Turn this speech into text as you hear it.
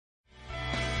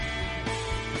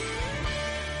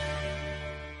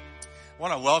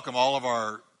want to welcome all of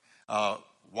our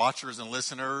watchers and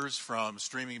listeners from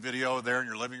streaming video there in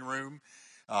your living room,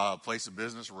 place of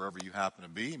business, wherever you happen to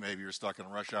be. Maybe you're stuck in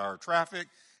rush hour traffic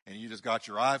and you just got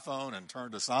your iPhone and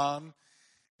turned us on.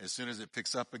 As soon as it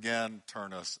picks up again,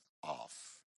 turn us off.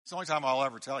 It's the only time I'll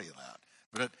ever tell you that.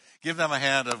 But give them a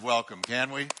hand of welcome,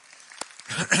 can we?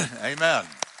 Amen.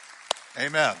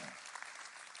 Amen.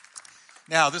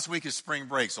 Now, this week is spring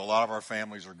break, so a lot of our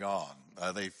families are gone.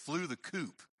 They flew the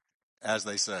coop, as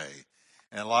they say,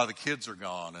 and a lot of the kids are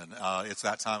gone, and it's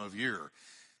that time of year.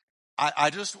 I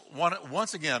just want to,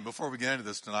 once again, before we get into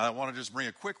this tonight, I want to just bring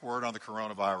a quick word on the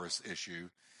coronavirus issue,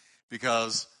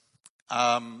 because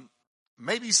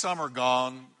maybe some are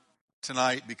gone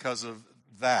tonight because of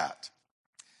that.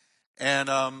 And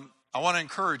I want to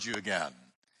encourage you again.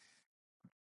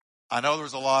 I know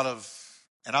there's a lot of,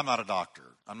 and I'm not a doctor.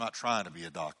 I'm not trying to be a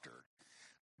doctor.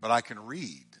 But I can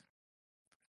read.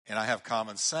 And I have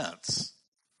common sense.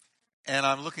 And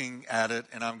I'm looking at it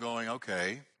and I'm going,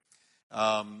 okay,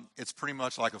 it's pretty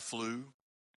much like a flu.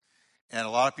 And a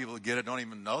lot of people that get it don't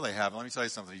even know they have it. Let me tell you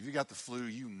something. If you got the flu,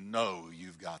 you know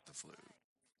you've got the flu.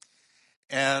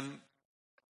 And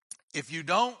if you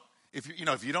don't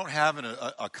have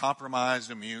a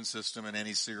compromised immune system in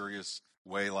any serious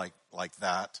way like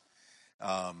that,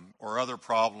 or other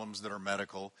problems that are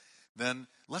medical, then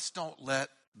let's don't let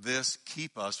this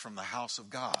keep us from the house of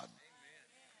God.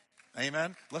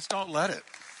 Amen? Let's don't let it.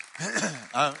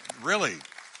 Really.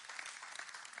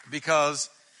 Because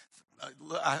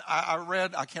I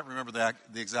read, I can't remember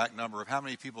the exact number of how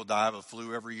many people die of a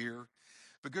flu every year.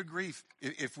 But good grief,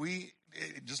 if we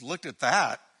just looked at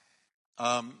that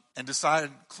and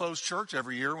decided to close church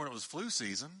every year when it was flu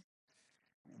season,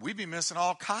 we'd be missing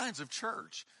all kinds of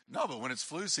church. No, but when it's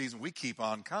flu season, we keep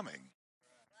on coming.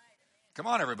 Come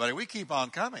on, everybody, we keep on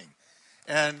coming.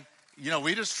 And,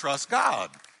 we just trust God.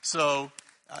 So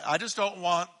I just don't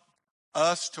want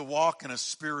us to walk in a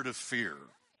spirit of fear.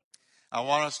 I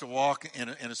want us to walk in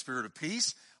a spirit of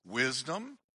peace,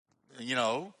 wisdom,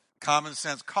 common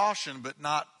sense, caution, but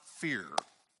not fear.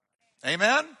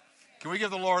 Amen? Can we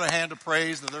give the Lord a hand of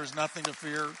praise that there's nothing to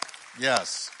fear?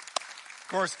 Yes. Of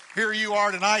course, here you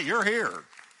are tonight. You're here.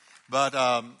 But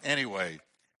anyway,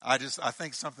 I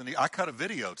think I cut a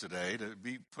video today to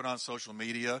be put on social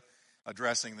media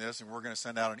addressing this, and we're going to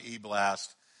send out an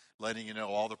e-blast letting you know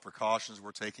all the precautions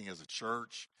we're taking as a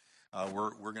church.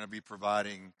 We're going to be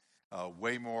providing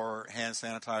way more hand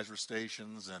sanitizer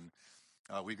stations, and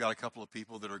we've got a couple of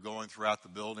people that are going throughout the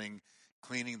building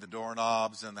cleaning the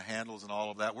doorknobs and the handles and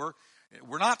all of that. We're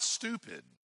not stupid.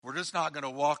 We're just not going to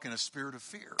walk in a spirit of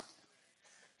fear.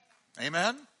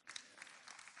 Amen?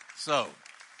 So,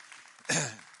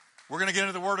 we're going to get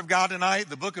into the Word of God tonight,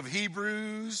 the book of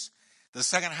Hebrews, the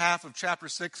second half of chapter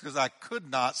 6, because I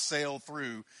could not sail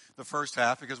through the first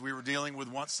half because we were dealing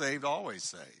with once saved, always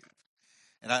saved.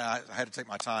 And I had to take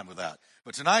my time with that.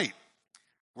 But tonight,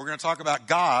 we're going to talk about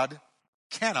God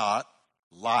cannot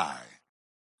lie.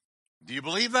 Do you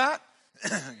believe that?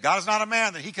 God is not a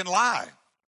man that he can lie.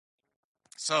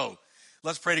 So,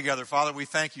 let's pray together. Father, we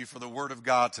thank you for the Word of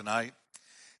God tonight.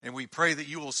 And we pray that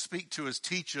you will speak to us,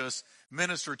 teach us,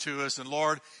 minister to us. And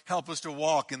Lord, help us to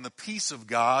walk in the peace of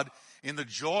God, in the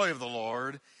joy of the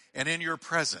Lord, and in your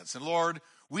presence. And Lord,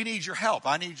 we need your help.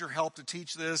 I need your help to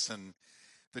teach this. And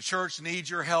the church needs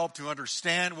your help to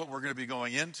understand what we're going to be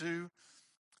going into.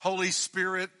 Holy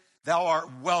Spirit, thou art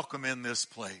welcome in this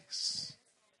place.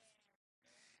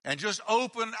 And just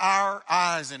open our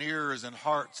eyes and ears and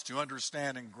hearts to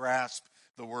understand and grasp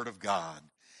the Word of God.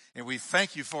 And we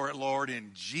thank you for it, Lord,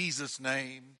 in Jesus'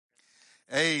 name.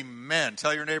 Amen.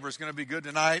 Tell your neighbor it's going to be good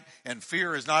tonight, and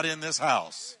fear is not in this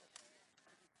house.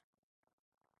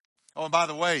 Oh, and by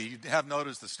the way, you have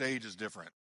noticed the stage is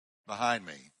different behind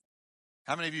me.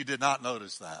 How many of you did not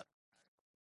notice that?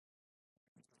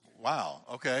 Wow,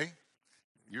 okay.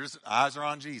 Your eyes are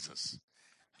on Jesus.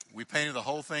 We painted the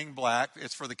whole thing black.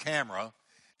 It's for the camera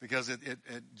because it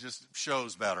just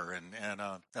shows better, and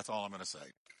that's all I'm going to say.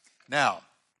 Now,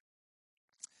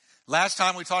 last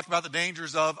time we talked about the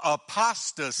dangers of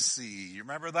apostasy. You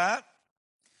remember that?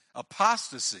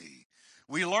 Apostasy.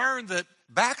 We learned that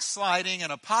backsliding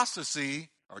and apostasy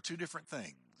are two different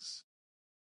things.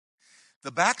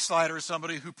 The backslider is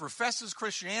somebody who professes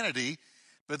Christianity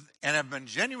and have been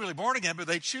genuinely born again, but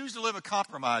they choose to live a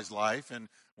compromised life in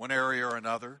one area or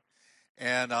another.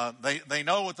 And they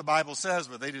know what the Bible says,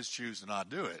 but they just choose to not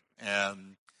do it.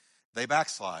 And they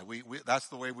backslide. That's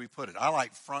the way we put it. I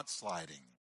like front sliding.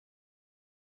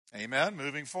 Amen?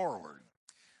 Moving forward.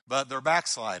 But they're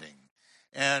backsliding.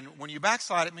 And when you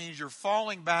backslide, it means you're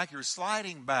falling back, you're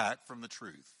sliding back from the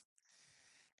truth.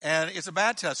 And it's a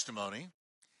bad testimony.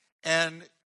 And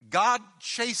God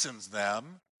chastens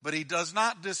them, but he does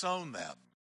not disown them.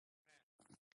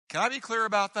 Can I be clear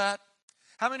about that?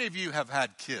 How many of you have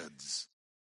had kids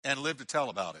and lived to tell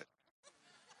about it?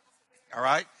 All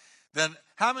right? Then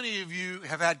how many of you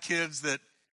have had kids that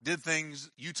did things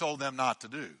you told them not to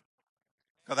do?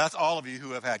 Well, that's all of you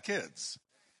who have had kids.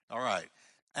 All right.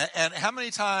 And how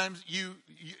many times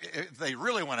if they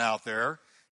really went out there,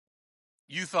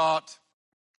 you thought,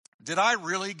 did I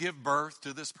really give birth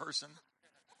to this person?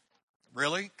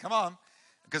 Really? Come on.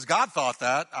 Because God thought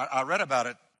that. I read about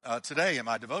it today in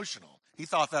my devotional. He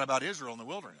thought that about Israel in the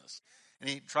wilderness. And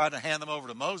he tried to hand them over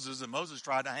to Moses, and Moses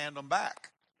tried to hand them back.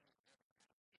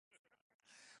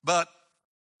 But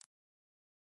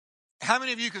how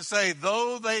many of you can say,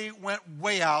 though they went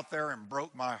way out there and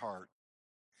broke my heart,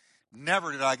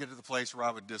 never did I get to the place where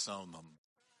I would disown them?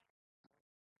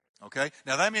 Okay?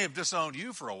 Now, they may have disowned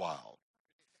you for a while,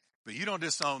 but you don't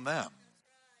disown them.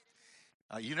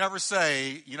 You never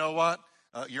say, you know what,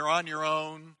 you're on your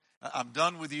own, I'm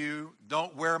done with you,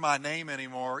 don't wear my name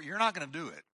anymore. You're not going to do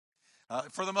it.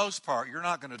 For the most part, you're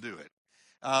not going to do it.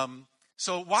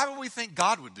 So why would we think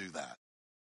God would do that?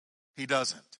 He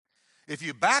doesn't. If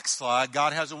you backslide,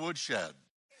 God has a woodshed,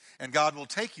 and God will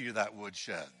take you to that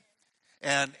woodshed.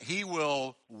 And he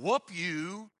will whoop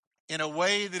you in a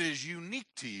way that is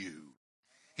unique to you.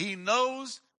 He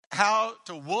knows how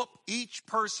to whoop each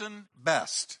person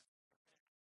best.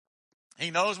 He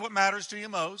knows what matters to you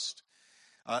most.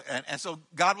 And so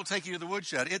God will take you to the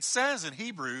woodshed. It says in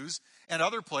Hebrews and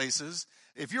other places,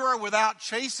 if you are without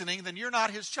chastening, then you're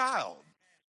not his child.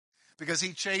 Because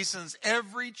he chastens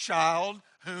every child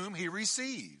whom he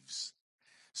receives.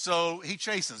 So he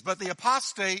chastens. But the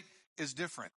apostate is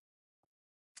different.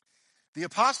 The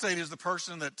apostate is the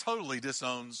person that totally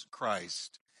disowns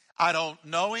Christ. I don't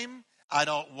know him. I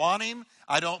don't want him.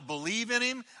 I don't believe in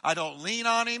him. I don't lean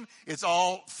on him. It's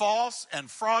all false and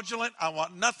fraudulent. I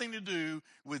want nothing to do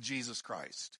with Jesus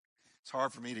Christ. It's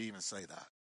hard for me to even say that.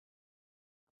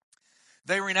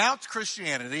 They renounce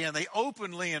Christianity and they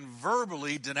openly and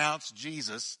verbally denounce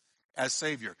Jesus as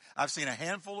Savior. I've seen a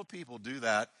handful of people do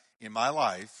that in my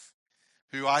life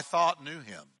who I thought knew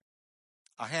him.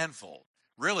 A handful,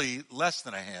 really less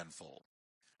than a handful,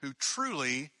 who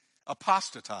truly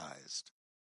apostatized.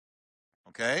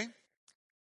 Okay?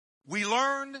 We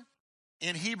learn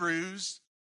in Hebrews,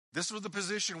 this was the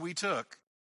position we took,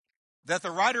 that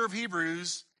the writer of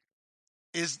Hebrews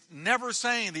is never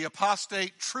saying the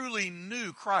apostate truly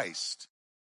knew Christ.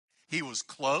 He was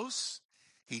close.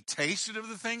 He tasted of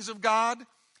the things of God.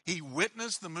 He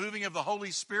witnessed the moving of the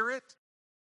Holy Spirit.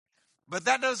 But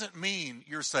that doesn't mean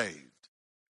you're saved.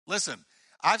 Listen,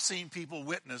 I've seen people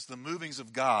witness the movings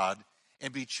of God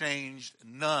and be changed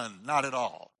none, not at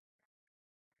all.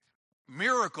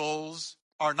 Miracles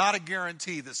are not a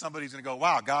guarantee that somebody's going to go,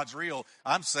 wow, God's real,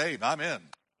 I'm saved, I'm in.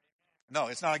 No,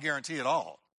 it's not a guarantee at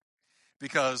all.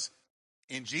 Because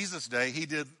in Jesus' day, he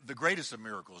did the greatest of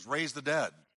miracles, raised the dead.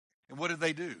 And what did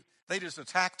they do? They just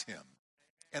attacked him.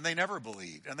 And they never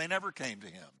believed, and they never came to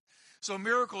him. So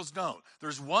miracles don't.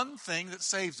 There's one thing that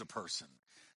saves a person.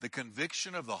 The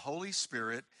conviction of the Holy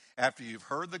Spirit after you've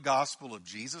heard the gospel of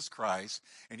Jesus Christ,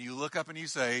 and you look up and you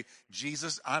say,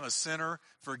 Jesus, I'm a sinner,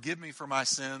 forgive me for my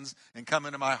sins, and come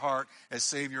into my heart as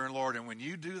Savior and Lord. And when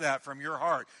you do that from your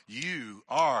heart, you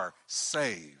are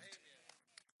saved.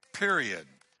 Period.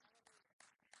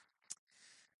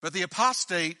 But the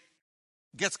apostate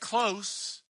gets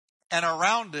close and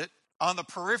around it on the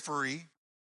periphery,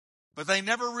 but they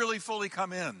never really fully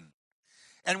come in.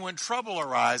 And when trouble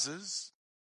arises,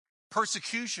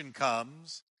 persecution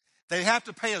comes, they have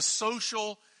to pay a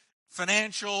social,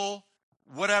 financial,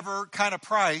 whatever kind of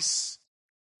price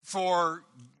for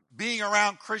being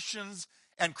around Christians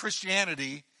and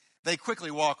Christianity. They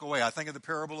quickly walk away. I think of the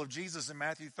parable of Jesus in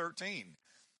Matthew 13.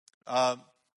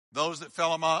 Those that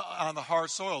fell on the hard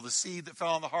soil, the seed that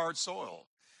fell on the hard soil.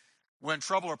 When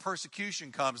trouble or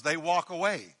persecution comes, they walk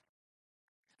away.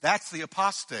 That's the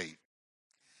apostate.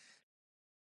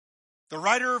 The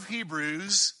writer of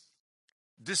Hebrews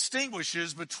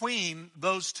distinguishes between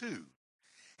those two.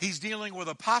 He's dealing with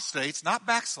apostates, not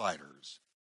backsliders.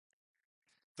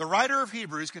 The writer of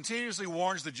Hebrews continuously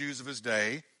warns the Jews of his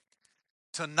day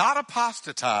to not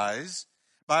apostatize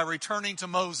by returning to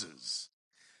Moses,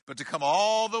 but to come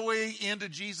all the way into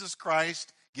Jesus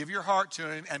Christ, give your heart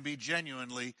to him, and be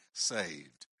genuinely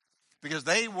saved. Because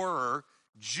they were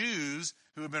Jews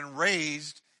who had been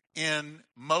raised in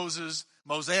Moses'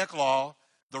 Mosaic law,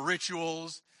 the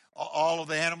rituals, all of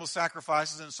the animal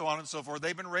sacrifices, and so on and so forth.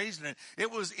 They've been raised in it.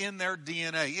 It was in their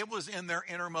DNA. It was in their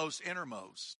innermost.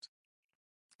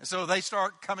 And so they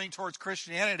start coming towards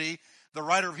Christianity. The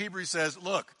writer of Hebrews says,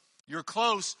 look, you're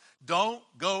close. Don't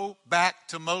go back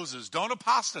to Moses. Don't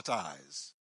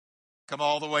apostatize. Come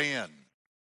all the way in.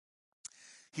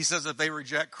 He says if they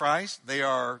reject Christ, they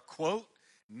are, quote,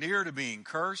 near to being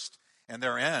cursed, and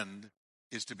their end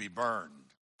is to be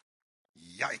burned.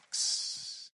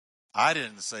 Yikes. I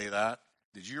didn't say that.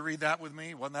 Did you read that with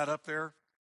me? Wasn't that up there?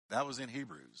 That was in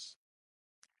Hebrews.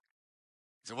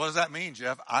 So what does that mean,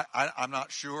 Jeff? I'm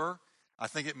not sure. I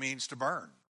think it means to burn.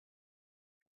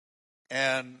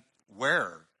 And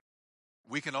where?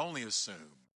 We can only assume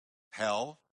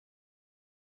hell.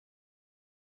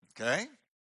 Okay?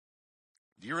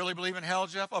 Do you really believe in hell,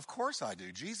 Jeff? Of course I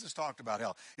do. Jesus talked about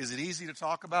hell. Is it easy to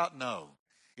talk about? No.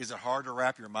 Is it hard to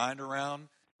wrap your mind around?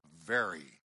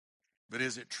 Very. But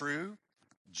is it true?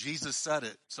 Jesus said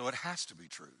it, so it has to be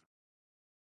true.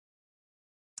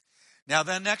 Now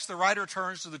then, next the writer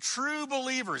turns to the true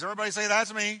believers. Everybody say,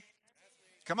 that's me.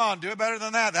 Come on, do it better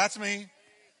than that. That's me.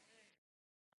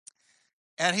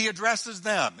 And he addresses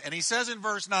them. And he says in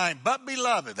verse 9, but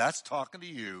beloved, that's talking to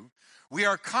you, we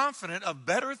are confident of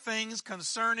better things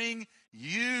concerning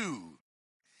you.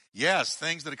 Yes,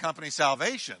 things that accompany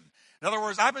salvation. In other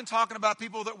words, I've been talking about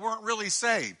people that weren't really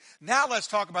saved. Now let's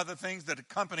talk about the things that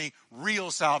accompany real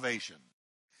salvation,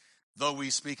 though we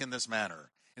speak in this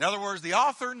manner. In other words, the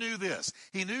author knew this.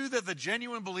 He knew that the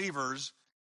genuine believers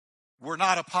were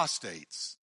not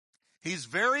apostates. He's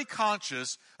very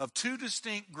conscious of two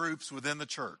distinct groups within the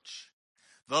church.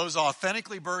 Those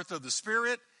authentically birthed of the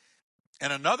Spirit,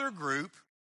 and another group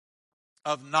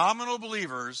of nominal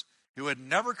believers who had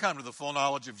never come to the full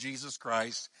knowledge of Jesus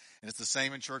Christ. And it's the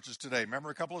same in churches today. Remember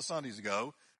a couple of Sundays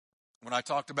ago when I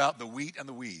talked about the wheat and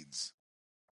the weeds?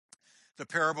 The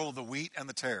parable of the wheat and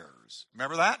the tares.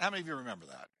 Remember that? How many of you remember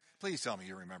that? Please tell me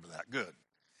you remember that. Good.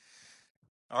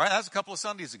 All right, that's a couple of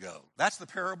Sundays ago. That's the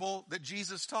parable that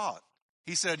Jesus taught.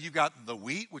 He said you've got the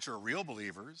wheat, which are real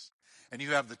believers, and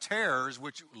you have the tares,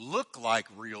 which look like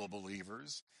real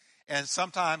believers, and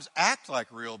sometimes act like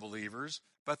real believers,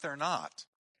 but they're not.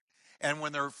 And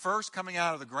when they're first coming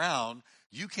out of the ground,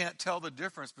 you can't tell the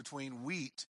difference between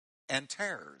wheat and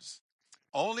tares.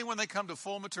 Only when they come to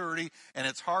full maturity and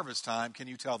it's harvest time can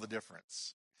you tell the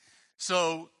difference.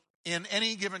 So in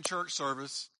any given church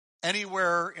service,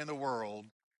 anywhere in the world,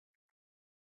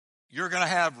 you're going to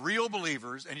have real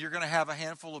believers and you're going to have a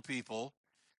handful of people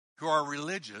who are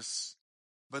religious,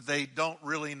 but they don't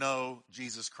really know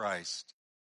Jesus Christ.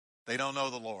 They don't know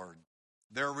the Lord.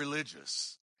 They're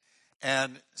religious.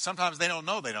 And sometimes they don't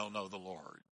know the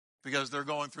Lord because they're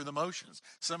going through the motions.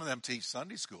 Some of them teach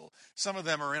Sunday school. Some of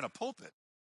them are in a pulpit.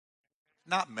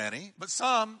 Not many, but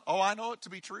some. Oh, I know it to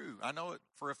be true. I know it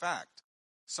for a fact.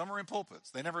 Some are in pulpits.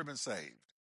 They never been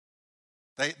saved.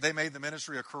 They made the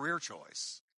ministry a career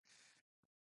choice.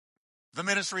 The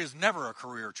ministry is never a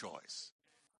career choice.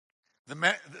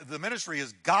 The ministry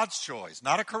is God's choice,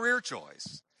 not a career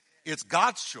choice. It's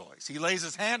God's choice. He lays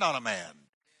his hand on a man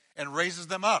and raises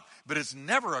them up. But it's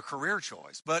never a career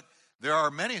choice. But there are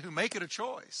many who make it a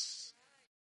choice.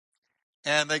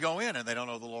 And they go in and they don't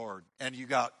know the Lord. And you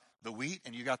got the wheat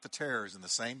and you got the tares in the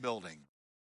same building,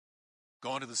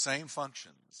 going to the same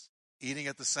functions, eating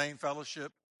at the same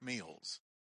fellowship meals.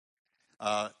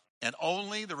 And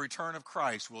only the return of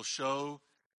Christ will show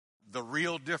the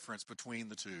real difference between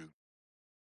the two.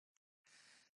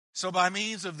 So by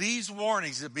means of these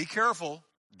warnings, be careful,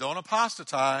 don't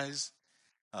apostatize,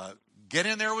 get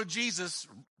in there with Jesus,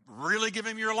 really give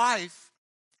him your life.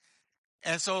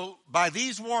 And so by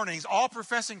these warnings, all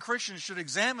professing Christians should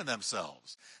examine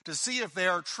themselves to see if they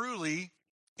are truly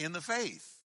in the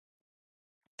faith.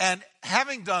 And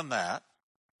having done that,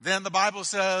 then the Bible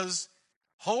says,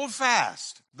 hold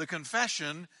fast the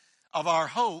confession of our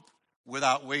hope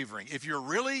without wavering. If you're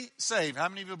really saved, how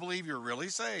many of you believe you're really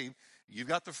saved? You've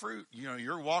got the fruit. You know,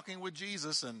 you're walking with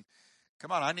Jesus. And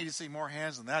come on, I need to see more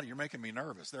hands than that. You're making me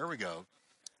nervous. There we go.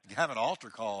 You have an altar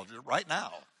call right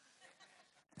now.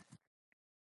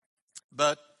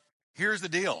 But here's the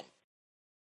deal.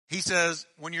 He says,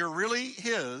 when you're really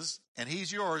his and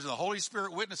he's yours, and the Holy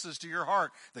Spirit witnesses to your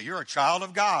heart that you're a child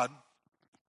of God,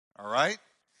 all right?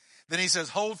 Then he says,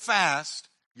 hold fast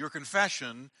your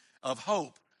confession of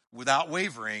hope without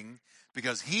wavering,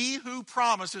 because he who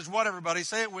promises, what everybody?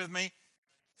 Say it with me.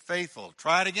 Faithful.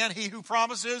 Try it again. He who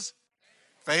promises,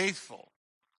 faithful.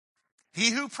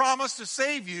 He who promised to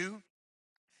save you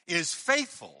is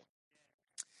faithful.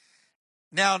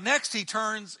 Now, next he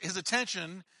turns his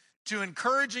attention to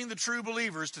encouraging the true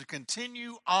believers to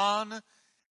continue on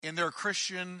in their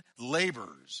Christian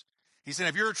labors. He said,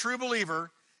 if you're a true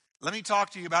believer, let me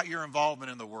talk to you about your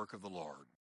involvement in the work of the Lord.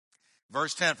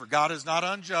 Verse 10, for God is not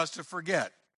unjust to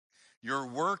forget your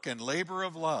work and labor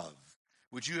of love,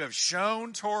 which you have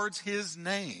shown towards his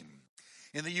name,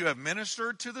 in that you have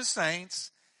ministered to the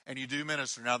saints, and you do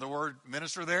minister. Now, the word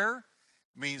minister there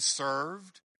means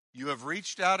served. You have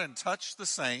reached out and touched the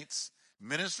saints,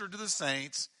 ministered to the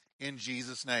saints in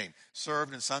Jesus' name.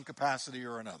 Served in some capacity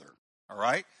or another. All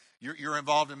right? You're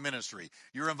involved in ministry.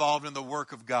 You're involved in the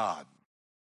work of God.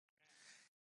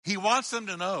 He wants them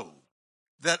to know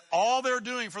that all they're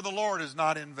doing for the Lord is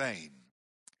not in vain.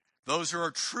 Those who are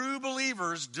true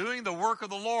believers doing the work of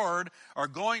the Lord are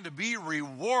going to be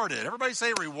rewarded. Everybody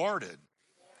say rewarded.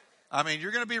 I mean,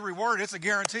 you're going to be rewarded. It's a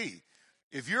guarantee.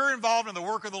 If you're involved in the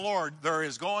work of the Lord, there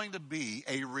is going to be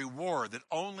a reward that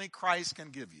only Christ can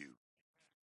give you.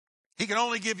 He can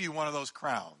only give you one of those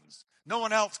crowns. No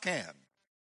one else can.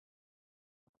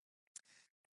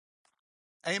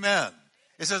 Amen.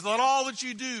 It says, let all that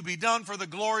you do be done for the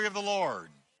glory of the Lord.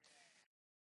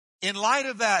 In light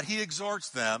of that, he exhorts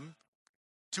them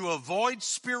to avoid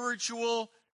spiritual,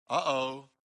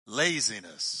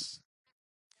 laziness,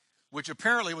 which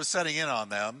apparently was setting in on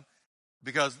them,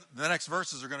 because the next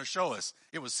verses are going to show us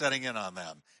it was setting in on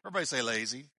them. Everybody say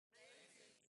lazy.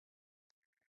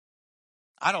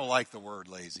 I don't like the word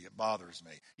lazy. It bothers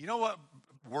me. You know what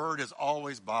word has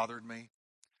always bothered me?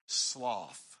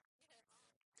 Sloth.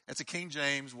 It's a King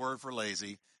James word for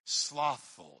lazy.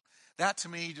 Slothful. That to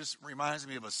me just reminds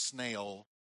me of a snail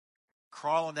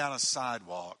crawling down a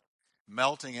sidewalk,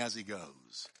 melting as he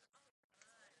goes.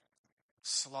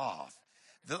 Sloth.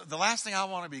 The last thing I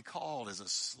want to be called is a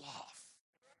sloth.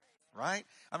 Right?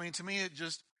 I mean, to me it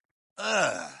just,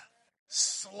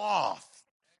 sloth.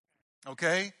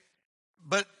 Okay?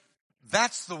 But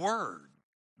that's the word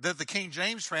that the King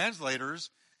James translators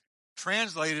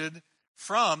translated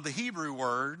from the Hebrew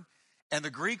word and the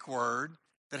Greek word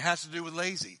that has to do with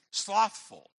lazy,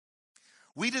 slothful.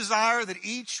 We desire that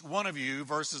each one of you,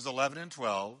 verses 11 and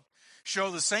 12, show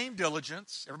the same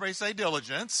diligence, everybody say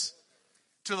diligence,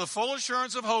 to the full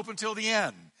assurance of hope until the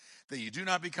end, that you do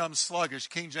not become sluggish.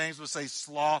 King James would say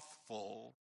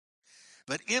slothful,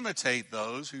 but imitate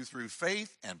those who through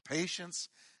faith and patience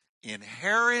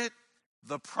inherit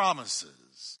the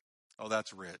promises. Oh,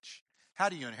 that's rich. How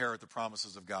do you inherit the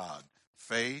promises of God?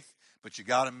 Faith, but you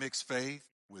got to mix faith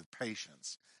with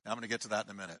patience. Now I'm going to get to that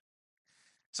in a minute.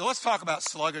 So let's talk about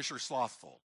sluggish or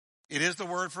slothful. It is the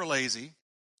word for lazy.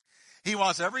 He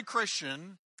wants every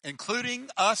Christian, including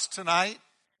us tonight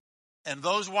and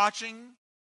those watching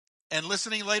and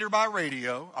listening later by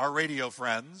radio, our radio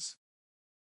friends.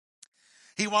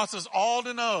 He wants us all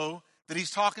to know that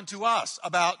he's talking to us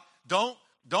about don't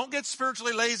get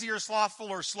spiritually lazy or slothful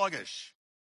or sluggish.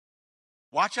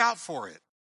 Watch out for it.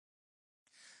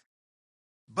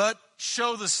 But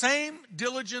show the same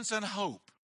diligence and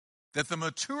hope that the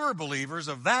mature believers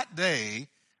of that day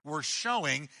were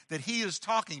showing that he is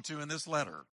talking to in this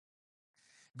letter.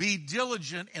 Be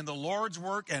diligent in the Lord's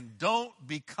work and don't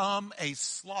become a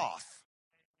sloth.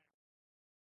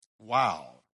 Wow.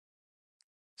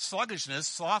 Sluggishness,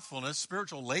 slothfulness,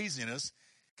 spiritual laziness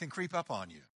can creep up on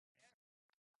you.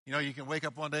 You know, you can wake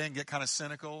up one day and get kind of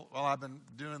cynical. Well, I've been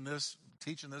doing this,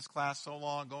 teaching this class so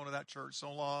long, going to that church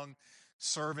so long,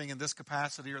 serving in this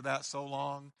capacity or that so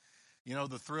long. You know,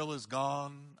 the thrill is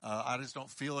gone. I just don't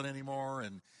feel it anymore.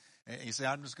 And you say,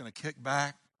 I'm just going to kick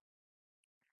back.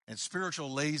 And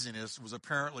spiritual laziness was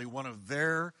apparently one of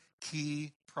their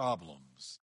key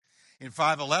problems. In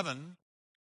 5:11,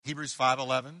 Hebrews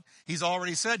 5:11, he's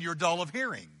already said you're dull of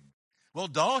hearing. Well,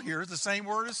 dull here is the same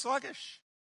word as sluggish.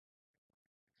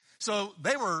 So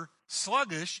they were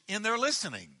sluggish in their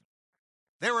listening.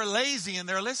 They were lazy in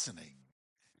their listening.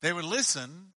 They would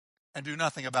listen and do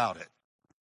nothing about it.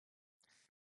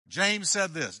 James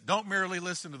said this, don't merely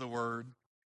listen to the word.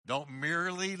 Don't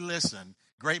merely listen.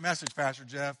 Great message, Pastor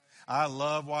Jeff. I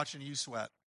love watching you sweat.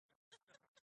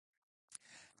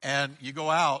 And you go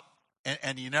out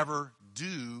and you never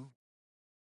do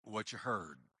what you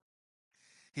heard.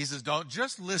 He says, don't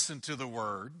just listen to the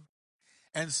word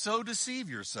and so deceive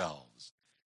yourselves.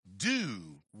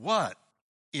 Do what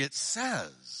it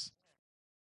says.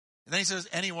 And then he says,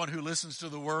 anyone who listens to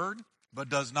the word but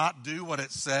does not do what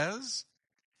it says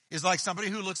is like somebody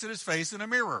who looks at his face in a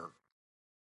mirror.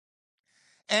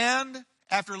 And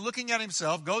after looking at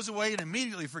himself, goes away and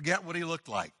immediately forget what he looked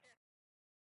like.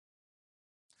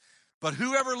 But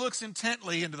whoever looks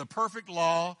intently into the perfect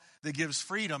law that gives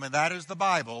freedom, and that is the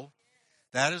Bible,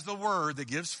 that is the word that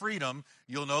gives freedom,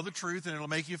 you'll know the truth and it'll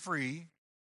make you free.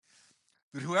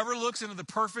 But whoever looks into the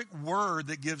perfect word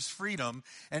that gives freedom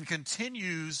and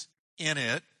continues in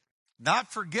it,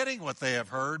 not forgetting what they have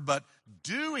heard, but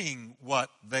doing what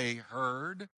they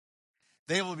heard,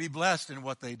 They will be blessed in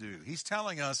what they do. He's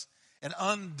telling us an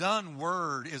undone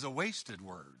word is a wasted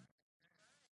word.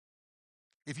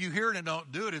 If you hear it and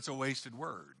don't do it, it's a wasted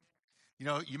word. You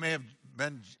know, you may have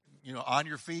been, on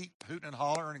your feet, hooting and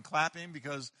hollering and clapping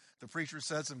because the preacher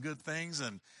said some good things,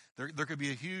 and there could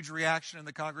be a huge reaction in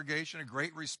the congregation, a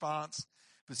great response.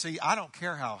 But see, I don't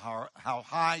care how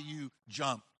high you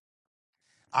jump.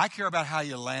 I care about how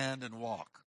you land and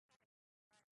walk.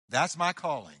 That's my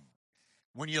calling.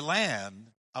 When you land,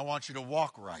 I want you to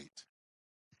walk right.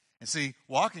 And see,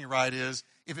 walking right is,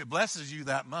 if it blesses you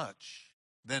that much,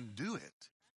 then do it.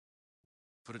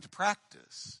 Put it to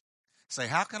practice. Say,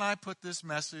 how can I put this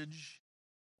message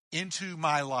into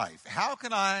my life? How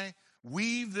can I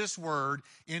weave this word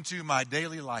into my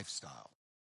daily lifestyle?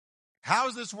 How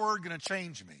is this word going to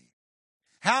change me?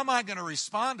 How am I going to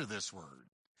respond to this word?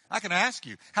 I can ask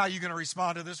you, how are you going to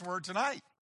respond to this word tonight?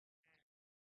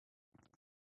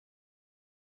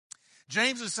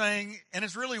 James is saying, and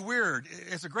it's really weird,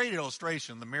 it's a great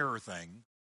illustration, the mirror thing,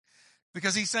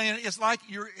 because he's saying it's like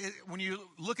when you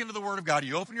look into the Word of God,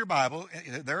 you open your Bible,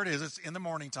 there it is, it's in the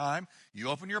morning time, you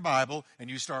open your Bible and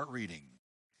you start reading.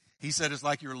 He said it's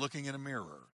like you're looking in a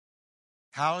mirror.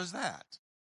 How is that?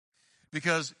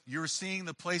 Because you're seeing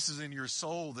the places in your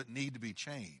soul that need to be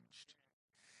changed.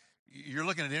 You're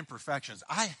looking at imperfections.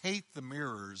 I hate the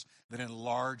mirrors that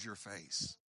enlarge your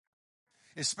face,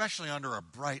 especially under a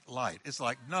bright light. It's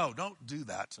like, no, don't do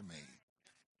that to me,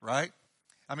 right?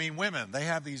 I mean, women, they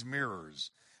have these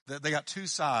mirrors. They got two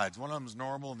sides. One of them is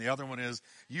normal, and the other one is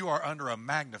you are under a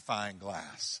magnifying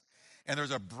glass, and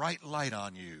there's a bright light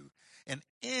on you, and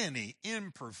any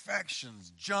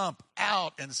imperfections jump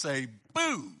out and say,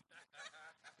 boo!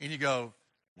 And you go,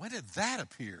 when did that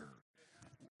appear?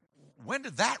 When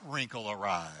did that wrinkle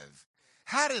arrive?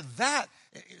 How did that...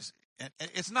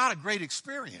 It's not a great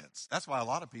experience. That's why a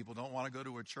lot of people don't want to go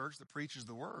to a church that preaches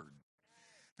the word,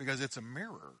 because it's a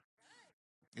mirror.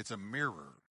 It's a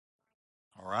mirror.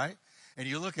 All right? And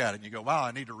you look at it and you go, wow,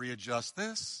 I need to readjust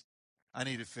this. I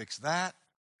need to fix that.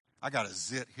 I got a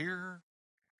zit here.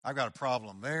 I've got a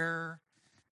problem there.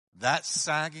 That's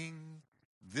sagging.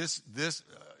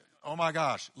 Oh my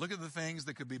gosh, look at the things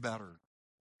that could be better.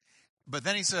 But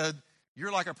then he said,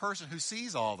 you're like a person who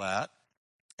sees all that,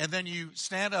 and then you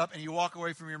stand up and you walk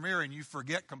away from your mirror and you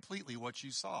forget completely what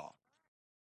you saw.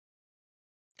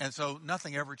 And so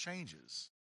nothing ever changes.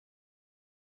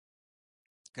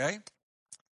 Okay?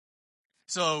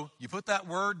 So you put that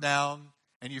word down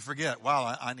and you forget,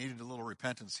 wow, I needed a little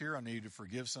repentance here. I needed to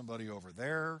forgive somebody over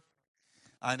there.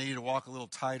 I need to walk a little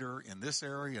tighter in this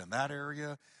area and that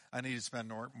area. I need to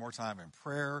spend more time in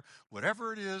prayer.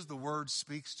 Whatever it is, the word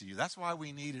speaks to you. That's why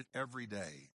we need it every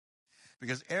day.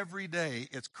 Because every day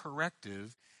it's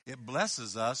corrective. It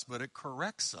blesses us, but it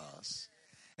corrects us.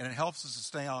 And it helps us to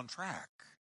stay on track.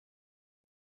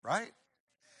 Right?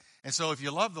 And so if you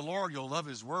love the Lord, you'll love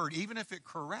His word, even if it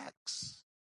corrects.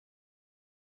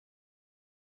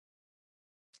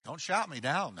 Don't shout me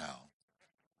down now.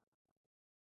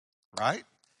 Right?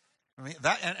 I mean,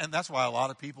 and that's why a lot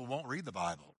of people won't read the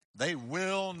Bible. They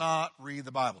will not read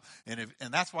the Bible. And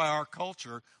that's why our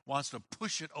culture wants to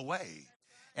push it away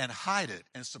and hide it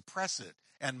and suppress it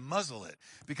and muzzle it.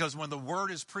 Because when the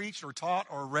word is preached or taught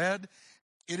or read,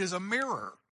 it is a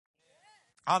mirror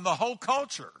on the whole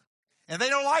culture. And they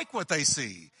don't like what they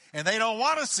see. And they don't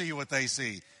want to see what they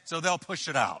see. So they'll push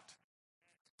it out.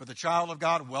 But the child of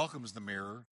God welcomes the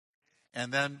mirror.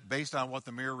 And then based on what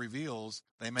the mirror reveals,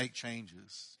 they make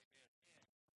changes.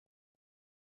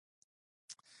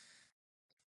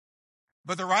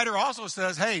 But the writer also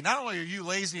says, hey, not only are you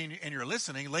lazy in your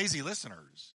listening, lazy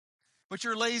listeners, but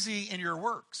you're lazy in your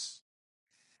works.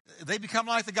 They become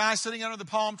like the guy sitting under the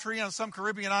palm tree on some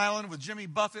Caribbean island with Jimmy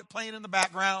Buffett playing in the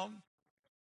background,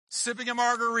 sipping a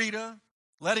margarita,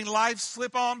 letting life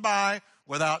slip on by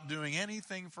without doing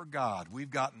anything for God.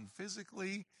 We've gotten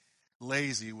physically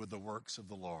lazy with the works of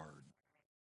the Lord.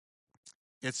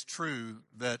 It's true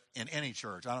that in any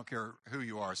church, I don't care who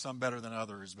you are, some better than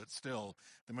others, but still,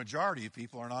 the majority of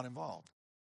people are not involved.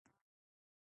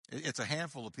 It's a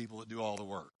handful of people that do all the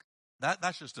work.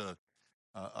 That's just a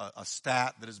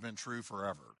stat that has been true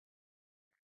forever.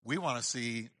 We want to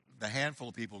see the handful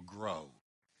of people grow.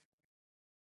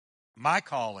 My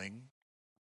calling,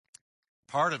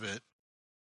 part of it,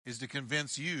 is to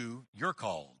convince you you're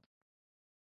called.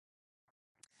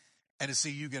 And to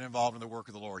see you get involved in the work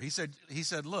of the Lord. He said,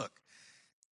 look,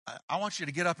 I want you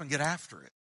to get up and get after it.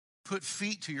 Put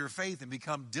feet to your faith and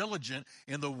become diligent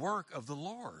in the work of the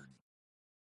Lord.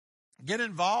 Get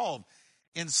involved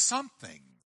in something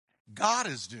God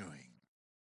is doing.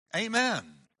 Amen.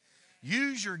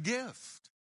 Use your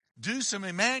gift. Do some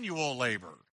Emmanuel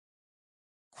labor.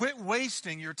 Quit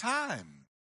wasting your time,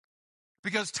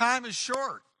 because time is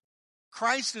short.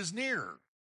 Christ is near.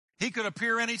 He could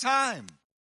appear any time.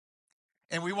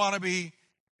 And we don't want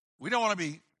to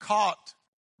be caught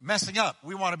messing up.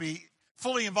 We want to be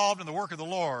fully involved in the work of the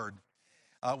Lord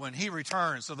when he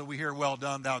returns, so that we hear, well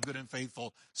done, thou good and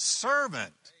faithful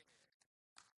servant.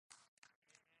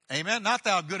 Amen. Not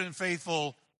thou good and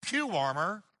faithful pew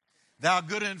warmer, thou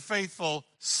good and faithful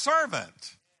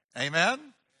servant. Amen.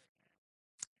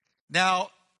 Now,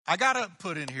 I got to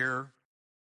put in here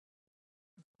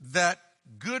that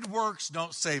good works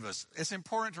don't save us. It's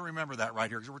important to remember that right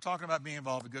here, because we're talking about being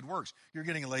involved in good works. You're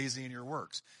getting lazy in your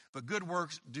works. But good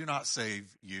works do not save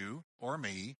you or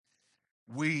me.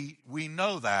 We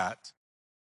know that,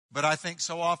 but I think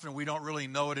so often we don't really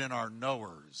know it in our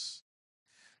knowers.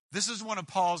 This is one of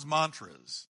Paul's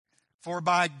mantras. For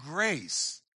by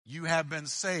grace you have been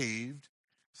saved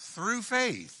through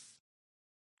faith.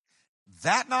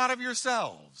 That not of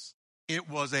yourselves. It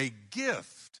was a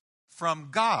gift from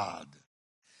God,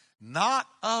 not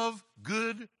of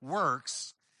good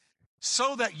works,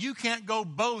 so that you can't go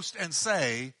boast and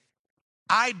say,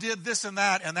 I did this and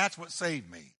that's what saved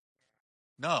me.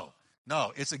 No,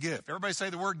 it's a gift. Everybody say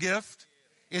the word gift.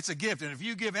 It's a gift. And if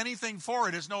you give anything for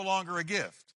it, it's no longer a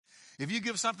gift. If you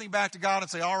give something back to God and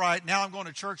say, all right, now I'm going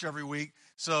to church every week,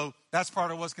 so that's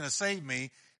part of what's going to save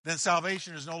me, then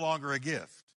salvation is no longer a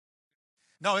gift.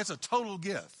 No, it's a total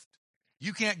gift.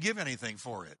 You can't give anything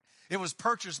for it. It was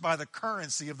purchased by the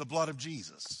currency of the blood of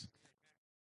Jesus.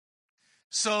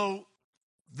 So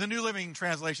the New Living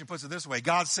Translation puts it this way.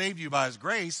 God saved you by his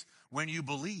grace when you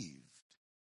believed.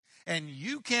 And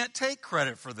you can't take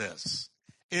credit for this.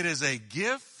 It is a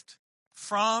gift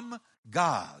from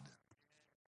God.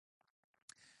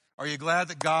 Are you glad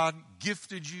that God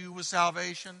gifted you with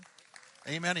salvation?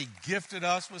 Amen. He gifted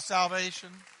us with salvation.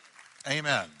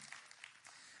 Amen.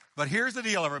 But here's the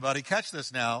deal, everybody. Catch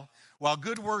this now. While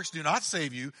good works do not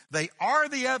save you, they are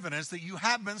the evidence that you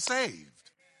have been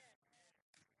saved.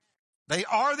 They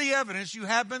are the evidence you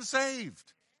have been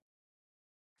saved.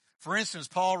 For instance,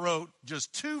 Paul wrote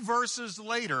just 2 verses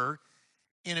later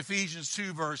in Ephesians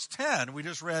 2 verse 10. We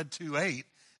just read 2:8.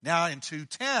 Now in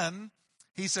 2:10,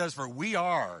 he says, for we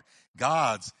are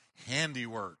God's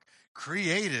handiwork,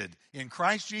 created in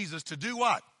Christ Jesus to do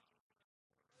what?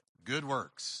 Good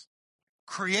works.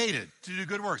 Created to do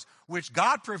good works, which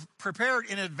God prepared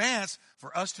in advance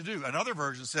for us to do. Another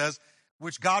version says,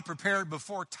 which God prepared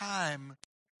before time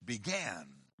began.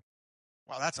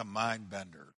 Wow, that's a mind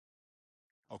bender.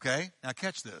 Okay? Now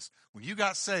catch this. When you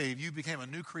got saved, you became a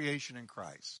new creation in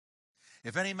Christ.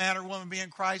 If any man or woman be in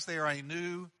Christ, they are a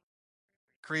new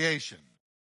creation.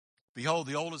 Behold,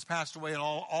 the old has passed away and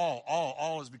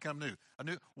all has become new.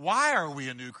 Why are we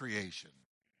a new creation?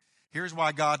 Here's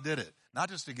why God did it. Not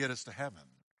just to get us to heaven,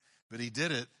 but he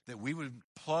did it that we would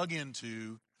plug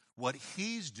into what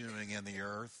he's doing in the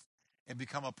earth and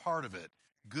become a part of it.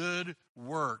 Good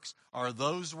works are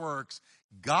those works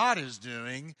God is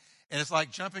doing. And it's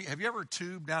like jumping. Have you ever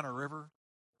tubed down a river?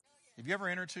 Have you ever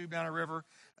inner tubed down a river?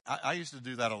 I used to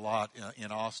do that a lot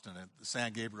in Austin at the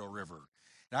San Gabriel River.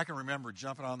 And I can remember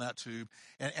jumping on that tube.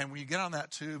 And when you get on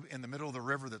that tube in the middle of the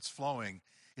river that's flowing,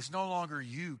 it's no longer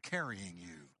you carrying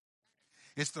you.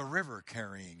 It's the river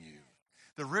carrying you.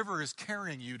 The river is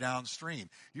carrying you downstream.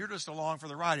 You're just along for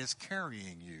the ride. It's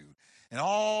carrying you. And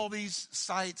all these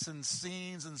sights and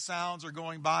scenes and sounds are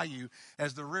going by you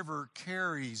as the river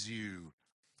carries you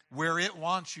where it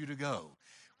wants you to go.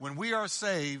 When we are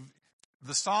saved,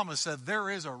 the psalmist said, there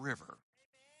is a river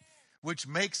which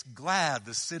makes glad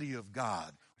the city of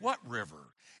God. What river?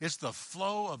 It's the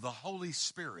flow of the Holy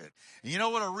Spirit. And you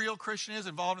know what a real Christian is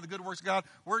involved in the good works of God?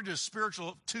 We're just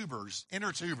spiritual tubers,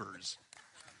 inner tubers,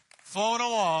 flowing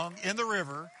along in the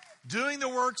river, doing the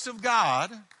works of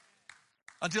God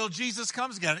until Jesus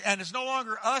comes again. And it's no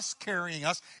longer us carrying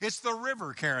us. It's the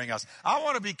river carrying us. I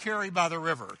want to be carried by the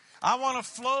river. I want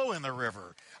to flow in the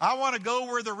river. I want to go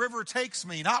where the river takes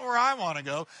me, not where I want to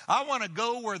go. I want to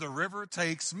go where the river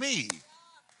takes me.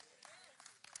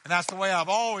 And that's the way I've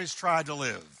always tried to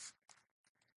live.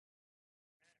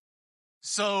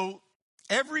 So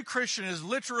every Christian is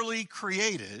literally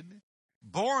created,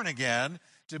 born again,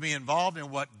 to be involved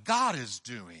in what God is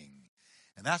doing.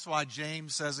 And that's why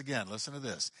James says again, listen to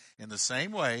this. In the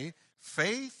same way,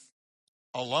 faith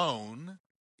alone,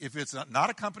 if it's not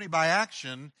accompanied by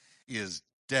action, is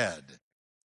dead.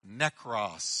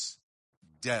 Nekros,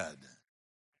 dead.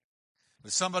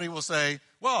 But somebody will say,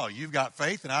 well, you've got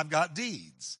faith and I've got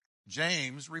deeds.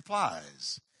 James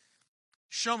replies,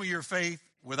 show me your faith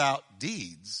without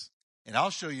deeds, and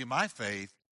I'll show you my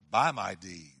faith by my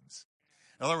deeds.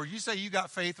 In other words, you say you got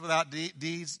faith without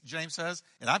deeds, James says,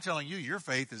 and I'm telling you, your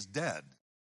faith is dead.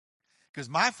 Because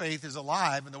my faith is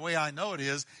alive, and the way I know it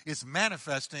is, it's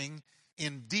manifesting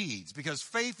in deeds. Because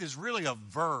faith is really a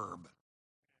verb.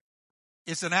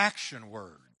 It's an action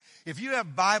word. If you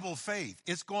have Bible faith,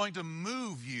 it's going to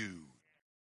move you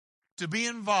to be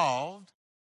involved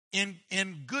in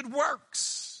good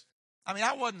works. I mean,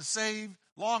 I wasn't saved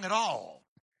long at all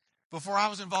before I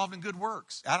was involved in good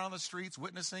works. Out on the streets,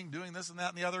 witnessing, doing this and that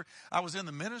and the other. I was in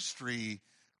the ministry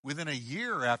within a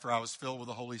year after I was filled with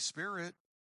the Holy Spirit.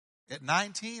 At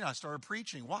 19, I started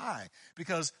preaching. Why?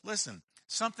 Because, listen,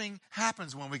 something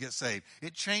happens when we get saved.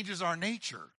 It changes our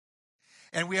nature.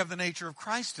 And we have the nature of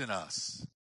Christ in us.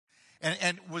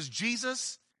 And was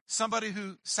Jesus somebody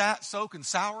who sat, soaked, and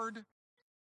soured?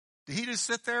 Did he just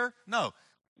sit there? No.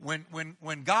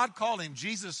 When God called him,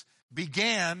 Jesus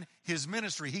began his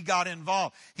ministry. He got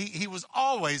involved. He was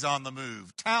always on the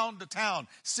move, town to town,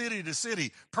 city to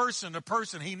city, person to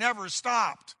person. He never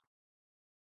stopped.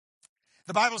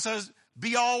 The Bible says,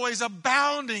 be always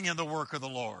abounding in the work of the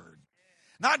Lord.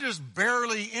 Not just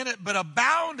barely in it, but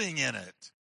abounding in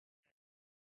it.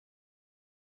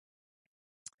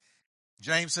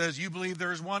 James says, you believe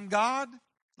there is one God?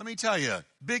 Let me tell you,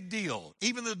 big deal.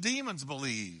 Even the demons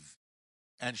believe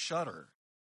and shudder.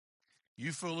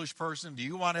 You foolish person, do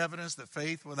you want evidence that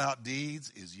faith without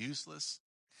deeds is useless?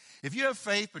 If you have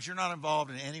faith, but you're not involved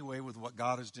in any way with what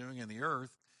God is doing in the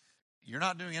earth, you're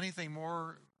not doing anything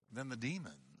more than the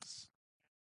demons.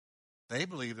 They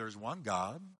believe there's one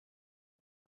God.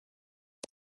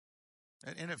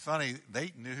 Isn't it funny?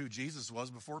 They knew who Jesus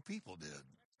was before people did.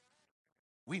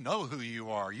 We know who you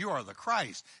are. You are the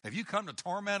Christ. Have you come to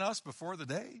torment us before the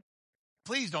day?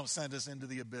 Please don't send us into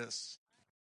the abyss.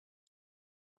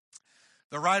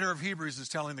 The writer of Hebrews is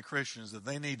telling the Christians that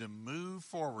they need to move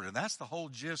forward. And that's the whole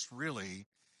gist, really,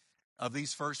 of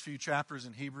these first few chapters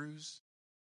in Hebrews.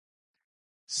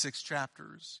 6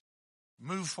 chapters.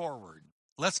 Move forward.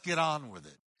 Let's get on with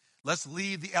it. Let's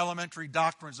leave the elementary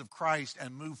doctrines of Christ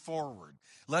and move forward.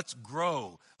 Let's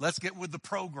grow. Let's get with the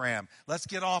program. Let's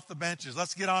get off the benches.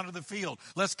 Let's get onto the field.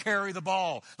 Let's carry the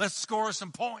ball. Let's score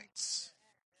some points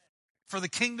for the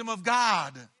kingdom of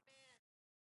God.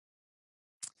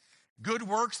 Good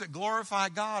works that glorify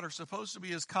God are supposed to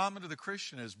be as common to the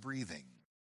Christian as breathing.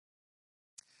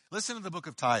 Listen to the book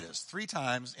of Titus. 3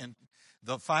 times in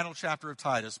the final chapter of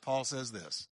Titus, Paul says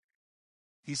this.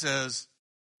 He says,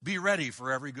 be ready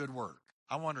for every good work.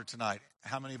 I wonder tonight,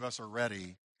 how many of us are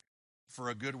ready for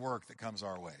a good work that comes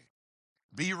our way?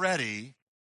 Be ready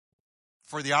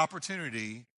for the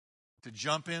opportunity to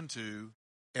jump into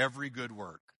every good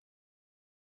work.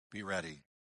 Be ready.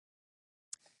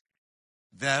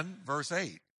 Then, verse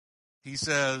 8, he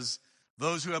says,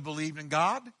 those who have believed in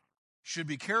God should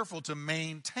be careful to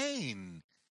maintain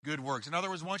good works. In other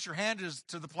words, once your hand is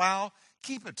to the plow,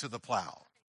 keep it to the plow.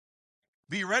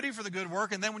 Be ready for the good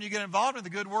work, and then when you get involved in the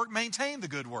good work, maintain the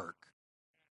good work.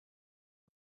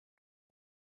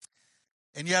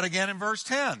 And yet again in verse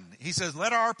 10, he says,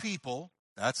 let our people,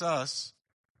 that's us,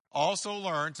 also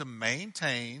learn to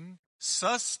maintain,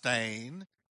 sustain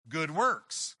good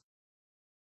works,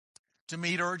 to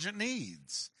meet urgent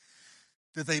needs,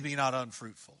 that they be not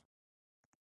unfruitful.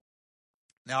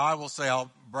 Now I will say,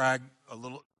 I'll brag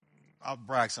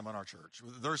some on our church.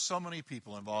 There's so many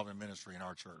people involved in ministry in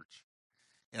our church.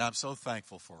 And I'm so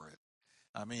thankful for it.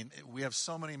 I mean, we have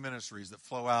so many ministries that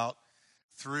flow out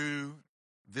through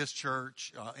this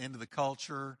church, into the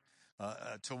culture,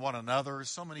 to one another.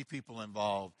 So many people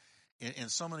involved in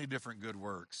so many different good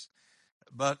works.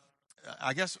 But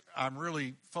I guess I'm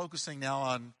really focusing now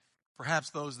on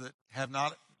perhaps those that have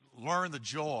not learned the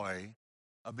joy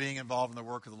of being involved in the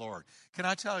work of the Lord. Can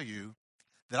I tell you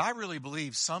that I really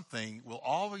believe something will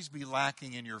always be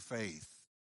lacking in your faith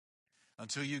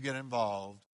until you get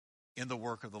involved in the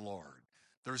work of the Lord.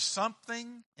 There's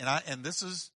something, and this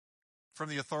is from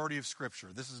the authority of Scripture.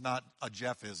 This is not a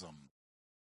Jeffism.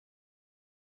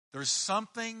 There's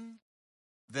something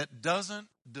that doesn't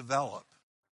develop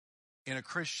in a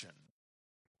Christian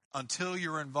until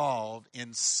you're involved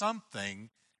in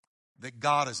something that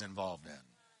God is involved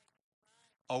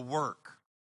in. A work,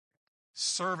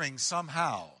 serving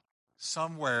somehow,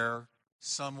 somewhere,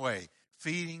 some way,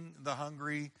 feeding the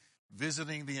hungry,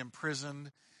 visiting the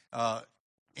imprisoned,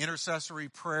 intercessory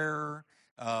prayer,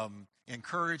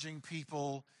 encouraging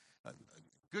people.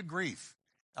 Good grief.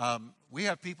 We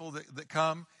have people that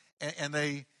come and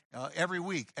they, every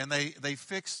week, and they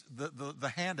fix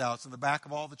the handouts in the back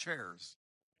of all the chairs.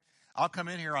 I'll come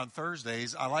in here on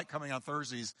Thursdays. I like coming on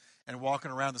Thursdays and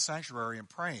walking around the sanctuary and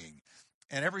praying.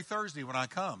 And every Thursday when I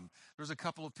come, there's a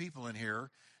couple of people in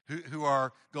here who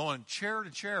are going chair to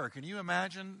chair. Can you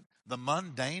imagine the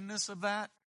mundaneness of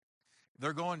that?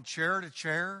 They're going chair to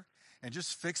chair and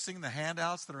just fixing the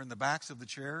handouts that are in the backs of the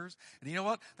chairs. And you know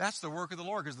what? That's the work of the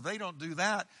Lord, because if they don't do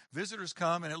that, visitors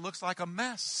come and it looks like a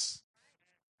mess.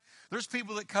 There's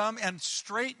people that come and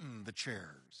straighten the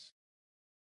chairs.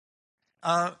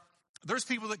 There's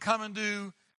people that come and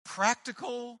do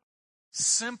practical,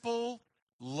 simple,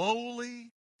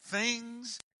 lowly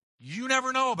things you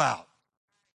never know about.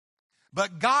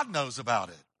 But God knows about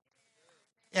it.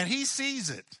 And He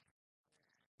sees it.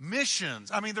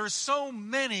 Missions. I mean, there's so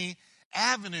many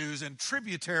avenues and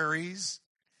tributaries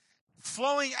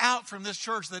flowing out from this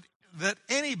church that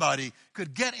anybody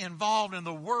could get involved in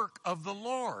the work of the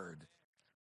Lord.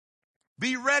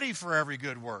 Be ready for every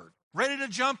good work. Ready to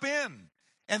jump in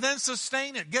and then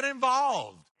sustain it. Get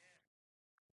involved.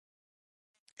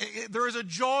 There is a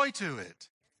joy to it.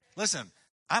 Listen,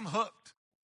 I'm hooked.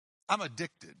 I'm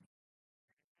addicted.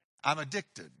 I'm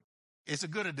addicted. It's a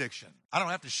good addiction. I don't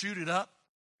have to shoot it up,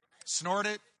 snort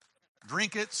it,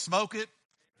 drink it, smoke it.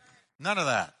 None of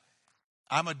that.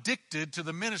 I'm addicted to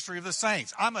the ministry of the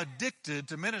saints. I'm addicted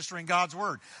to ministering God's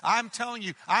word. I'm telling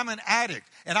you, I'm an addict,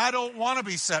 and I don't want to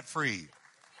be set free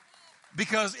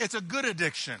because it's a good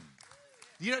addiction.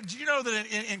 Do you know that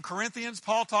in Corinthians,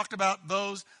 Paul talked about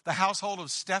the household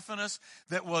of Stephanas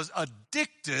that was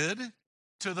addicted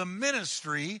to the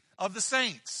ministry of the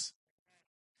saints.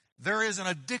 There is an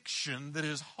addiction that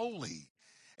is holy.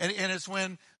 And it's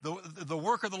when the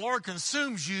work of the Lord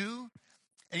consumes you,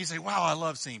 and you say, wow, I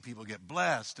love seeing people get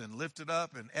blessed and lifted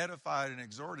up and edified and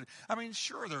exhorted. I mean,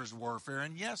 sure, there's warfare,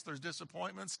 and yes, there's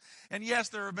disappointments, and yes,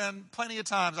 there have been plenty of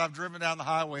times I've driven down the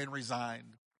highway and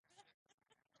resigned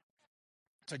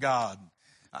to God.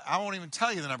 I won't even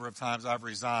tell you the number of times I've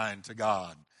resigned to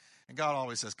God. And God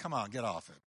always says, come on, get off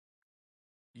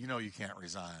it. You know you can't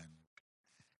resign.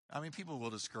 I mean, people will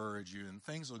discourage you, and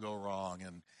things will go wrong,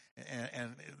 and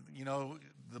you know,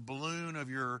 the balloon of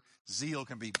your zeal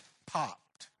can be popped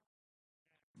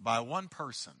by one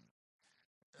person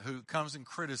who comes and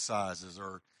criticizes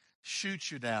or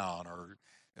shoots you down or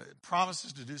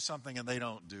promises to do something and they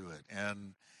don't do it.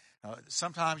 And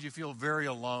sometimes you feel very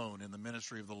alone in the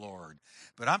ministry of the Lord.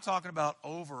 But I'm talking about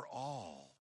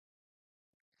overall.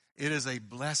 It is a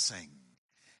blessing.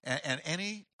 And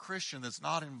any Christian that's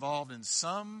not involved in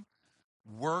some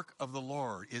work of the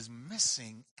Lord is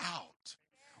missing out.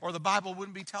 Or the Bible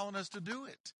wouldn't be telling us to do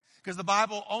it. Because the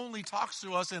Bible only talks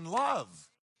to us in love.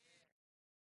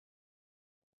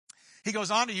 He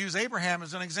goes on to use Abraham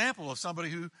as an example of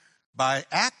somebody who, by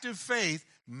active faith,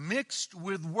 mixed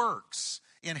with works,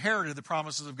 inherited the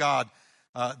promises of God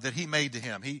that He made to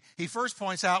him. He first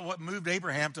points out what moved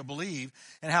Abraham to believe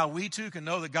and how we too can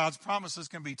know that God's promises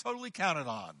can be totally counted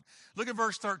on. Look at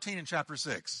verse 13 in chapter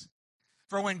 6.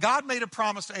 For when God made a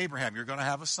promise to Abraham, you're going to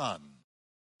have a son.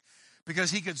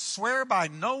 Because He could swear by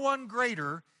no one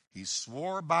greater, He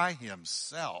swore by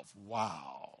Himself.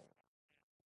 Wow.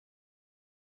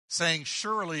 Saying,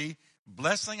 surely,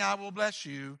 blessing I will bless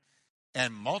you,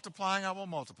 and multiplying I will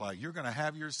multiply. You're going to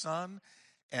have your son,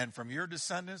 and from your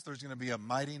descendants, there's going to be a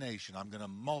mighty nation. I'm going to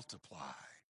multiply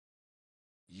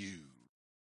you.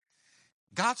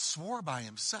 God swore by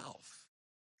Himself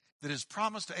that His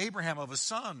promise to Abraham of a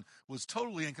son was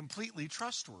totally and completely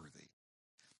trustworthy.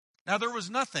 Now, there was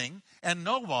nothing and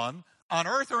no one on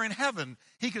earth or in heaven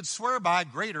He could swear by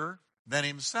greater than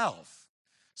Himself.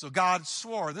 So God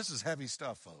swore. This is heavy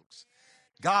stuff, folks.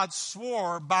 God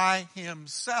swore by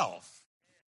Himself.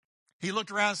 He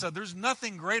looked around and said, there's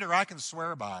nothing greater I can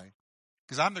swear by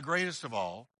because I'm the greatest of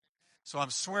all. So I'm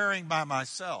swearing by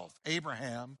myself.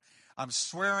 Abraham, I'm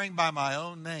swearing by my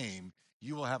own name,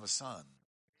 you will have a son.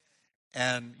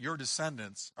 And your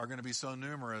descendants are going to be so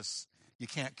numerous, you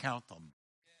can't count them.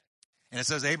 And it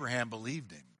says Abraham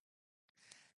believed Him.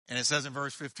 And it says in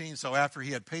verse 15, so after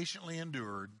he had patiently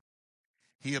endured,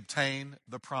 he obtained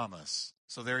the promise.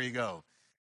 So there you go.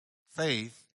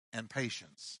 Faith and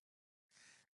patience.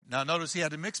 Now notice he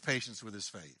had to mix patience with his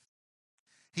faith.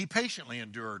 He patiently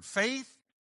endured. Faith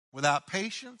without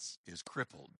patience is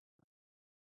crippled.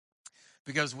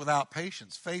 Because without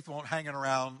patience, faith won't hang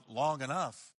around long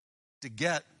enough to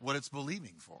get what it's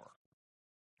believing for.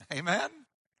 Amen?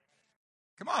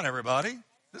 Come on, everybody.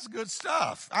 This is good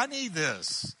stuff. I need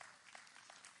this.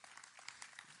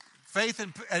 Faith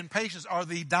and patience are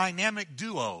the dynamic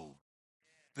duo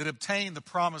that obtain the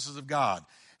promises of God.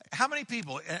 How many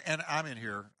people, and I'm in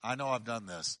here, I know I've done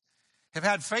this, have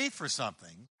had faith for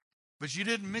something, but you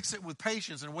didn't mix it with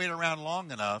patience and wait around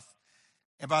long enough,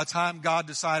 and by the time God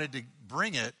decided to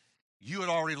bring it, you had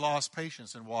already lost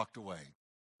patience and walked away.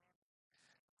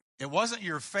 It wasn't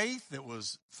your faith that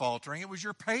was faltering, it was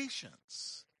your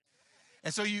patience.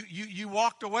 And so you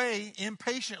walked away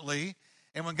impatiently,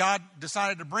 and when God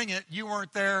decided to bring it, you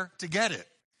weren't there to get it.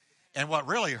 And what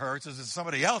really hurts is if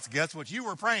somebody else gets what you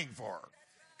were praying for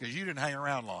because you didn't hang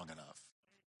around long enough.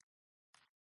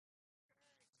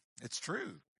 It's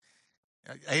true.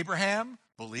 Abraham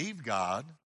believed God,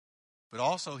 but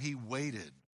also he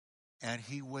waited, and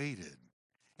he waited,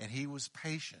 and he was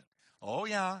patient. Oh,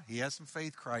 yeah, he had some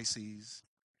faith crises.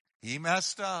 He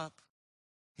messed up.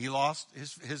 He lost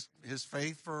his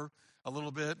faith for a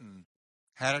little bit and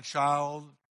had a child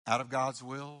out of God's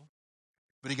will.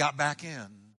 But he got back in,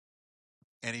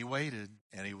 and he waited,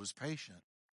 and he was patient.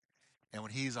 And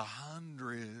when he's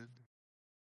 100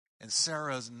 and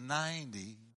Sarah's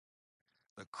 90,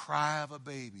 the cry of a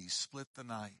baby split the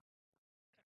night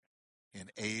in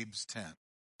Abe's tent.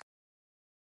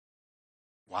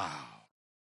 Wow.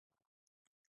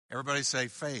 Everybody say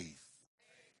faith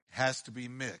has to be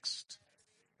mixed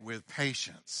with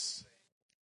patience.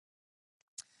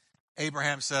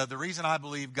 Abraham said, the reason I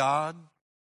believe God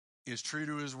is true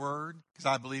to his word because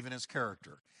I believe in his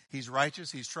character. He's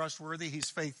righteous, he's trustworthy, he's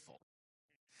faithful.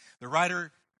 The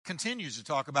writer continues to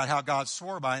talk about how God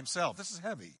swore by himself. This is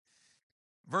heavy.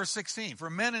 Verse 16, for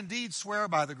men indeed swear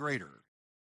by the greater,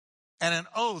 and an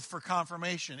oath for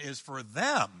confirmation is for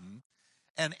them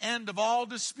an end of all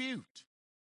dispute.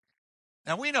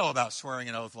 Now we know about swearing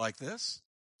an oath like this.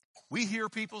 We hear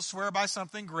people swear by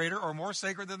something greater or more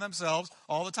sacred than themselves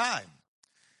all the time.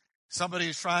 Somebody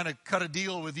is trying to cut a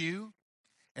deal with you,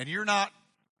 and you're not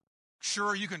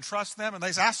sure you can trust them, and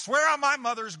they say, I swear on my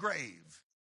mother's grave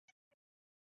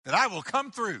that I will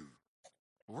come through.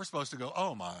 Well, we're supposed to go,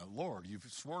 oh my Lord, you've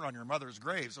sworn on your mother's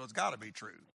grave, so it's got to be true.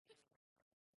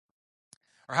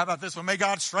 Or how about this one? May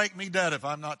God strike me dead if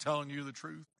I'm not telling you the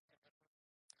truth.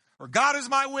 Or God is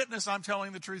my witness, I'm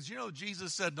telling the truth. You know,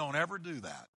 Jesus said, don't ever do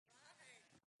that.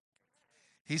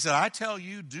 He said, I tell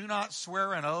you, do not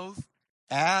swear an oath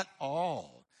at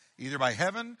all, either by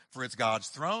heaven, for it's God's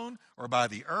throne, or by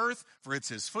the earth, for it's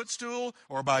his footstool,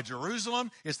 or by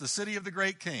Jerusalem, it's the city of the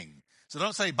great king. So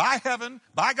don't say by heaven,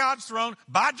 by God's throne,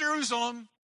 by Jerusalem.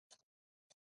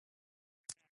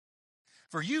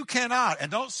 For you cannot,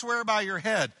 and don't swear by your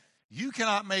head, you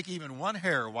cannot make even one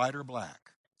hair white or black.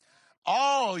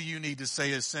 All you need to say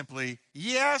is simply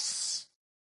yes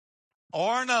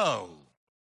or no.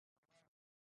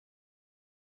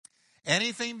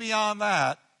 Anything beyond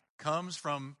that comes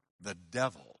from the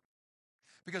devil.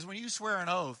 Because when you swear an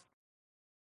oath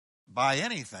by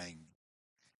anything,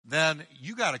 then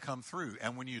you got to come through.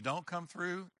 And when you don't come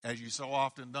through, as you so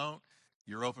often don't,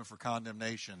 you're open for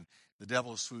condemnation. The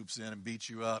devil swoops in and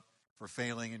beats you up for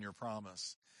failing in your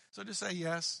promise. So just say,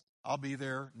 yes, I'll be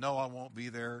there. No, I won't be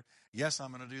there. Yes,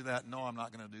 I'm going to do that. No, I'm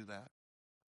not going to do that.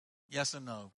 Yes and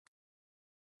no.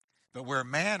 But where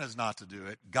man is not to do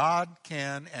it, God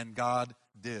can and God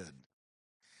did.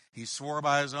 He swore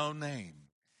by his own name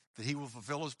that he will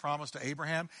fulfill his promise to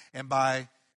Abraham. And by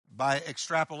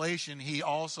extrapolation, he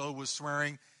also was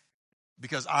swearing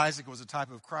because Isaac was a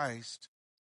type of Christ,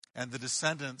 and the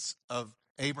descendants of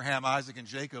Abraham, Isaac, and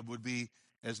Jacob would be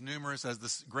as numerous as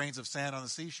the grains of sand on the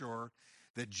seashore,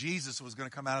 that Jesus was going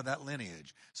to come out of that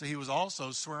lineage. So he was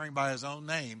also swearing by his own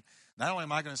name, not only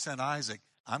am I going to send Isaac,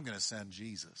 I'm going to send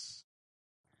Jesus.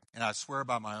 And I swear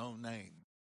by my own name.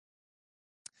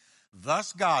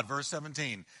 Thus God, verse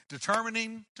 17,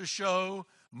 determining to show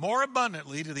more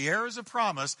abundantly to the heirs of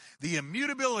promise the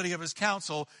immutability of his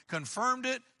counsel, confirmed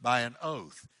it by an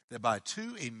oath, that by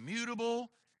two immutable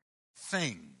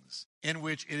things in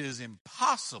which it is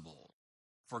impossible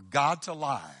for God to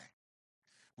lie,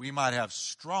 we might have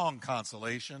strong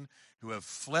consolation who have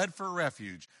fled for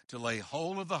refuge to lay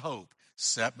hold of the hope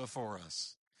set before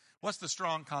us. What's the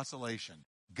strong consolation?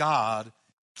 God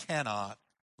cannot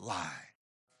lie.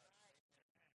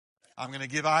 I'm going to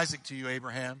give Isaac to you,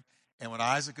 Abraham. And when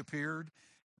Isaac appeared,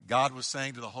 God was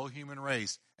saying to the whole human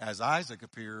race, as Isaac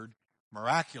appeared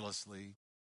miraculously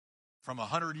from a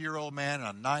 100-year-old man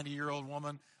and a 90-year-old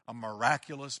woman, a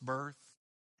miraculous birth,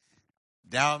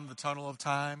 down the tunnel of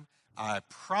time, I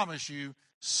promise you,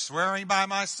 swearing by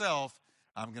myself,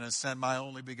 I'm going to send my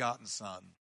only begotten son.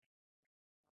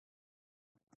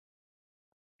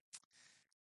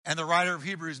 And the writer of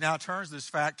Hebrews now turns this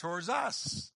fact towards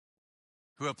us,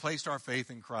 who have placed our faith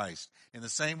in Christ. In the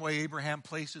same way Abraham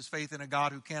placed his faith in a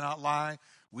God who cannot lie,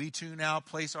 we too now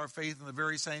place our faith in the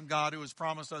very same God who has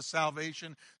promised us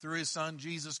salvation through his son,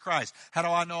 Jesus Christ. How do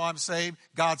I know I'm saved?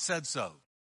 God said so.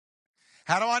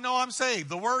 How do I know I'm saved?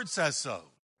 The Word says so.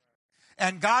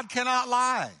 And God cannot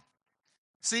lie.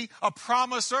 See, a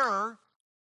promiser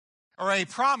or a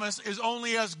promise is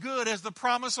only as good as the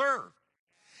promiser.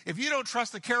 If you don't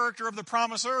trust the character of the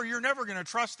promiser, you're never going to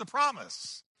trust the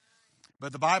promise.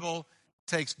 But the Bible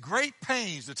takes great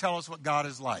pains to tell us what God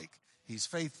is like. He's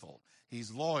faithful.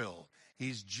 He's loyal.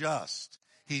 He's just.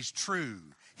 He's true.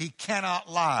 He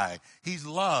cannot lie. He's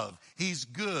love. He's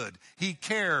good. He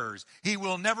cares. He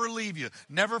will never leave you,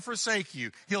 never forsake you.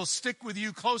 He'll stick with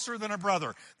you closer than a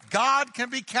brother. God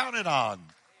can be counted on.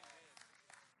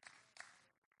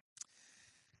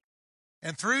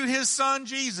 And through his son,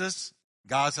 Jesus,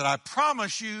 God said, I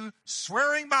promise you,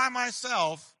 swearing by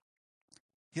myself,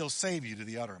 he'll save you to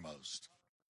the uttermost.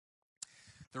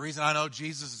 The reason I know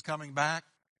Jesus is coming back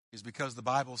is because the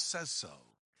Bible says so.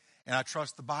 And I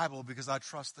trust the Bible because I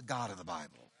trust the God of the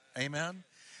Bible. Amen?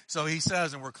 So he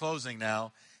says, and we're closing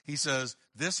now, he says,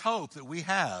 this hope that we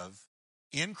have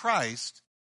in Christ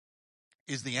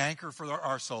is the anchor for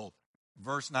our soul.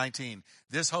 Verse 19,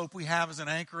 this hope we have is an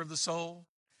anchor of the soul,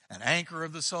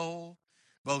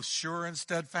 both sure and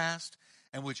steadfast,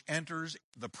 and which enters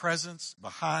the presence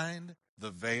behind the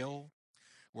veil,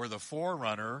 where the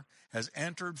forerunner has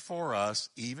entered for us,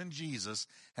 even Jesus,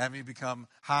 having become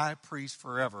high priest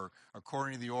forever,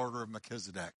 according to the order of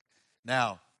Melchizedek.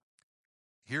 Now,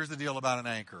 here's the deal about an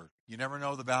anchor. You never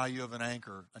know the value of an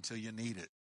anchor until you need it.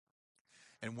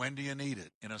 And when do you need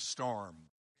it? In a storm.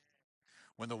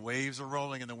 When the waves are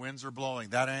rolling and the winds are blowing,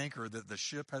 that anchor that the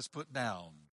ship has put down,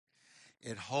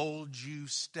 it holds you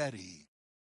steady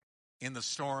in the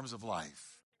storms of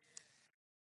life.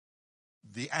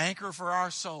 The anchor for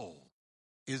our soul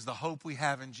is the hope we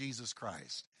have in Jesus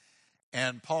Christ.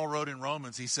 And Paul wrote in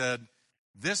Romans, he said,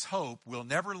 this hope will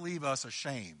never leave us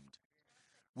ashamed.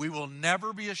 We will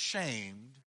never be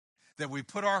ashamed that we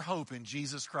put our hope in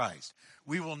Jesus Christ.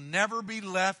 We will never be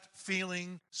left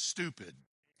feeling stupid.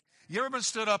 You ever been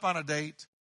stood up on a date?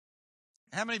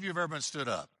 How many of you have ever been stood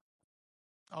up?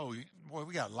 Oh, boy,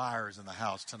 we got liars in the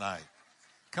house tonight.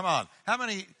 Come on. How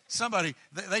many, somebody,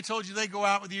 they told you they'd go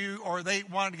out with you or they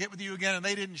wanted to get with you again and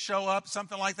they didn't show up,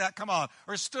 something like that? Come on.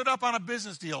 Or stood up on a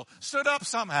business deal, stood up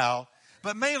somehow,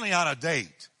 but mainly on a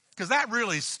date, because that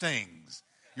really stings.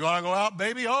 You want to go out,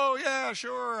 baby? Oh, yeah,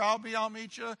 sure. I'll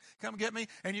meet you. Come get me.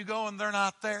 And you go and they're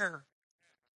not there.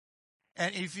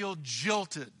 And you feel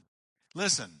jilted.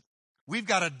 Listen, we've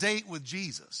got a date with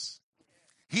Jesus.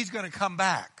 He's going to come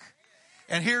back.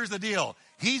 And here's the deal.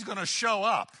 He's going to show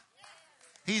up.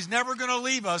 He's never going to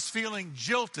leave us feeling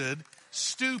jilted,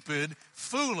 stupid,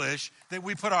 foolish that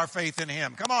we put our faith in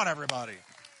him. Come on, everybody.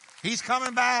 He's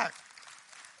coming back.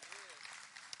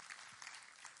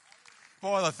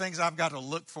 Boy, the things I've got to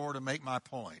look for to make my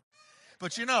point.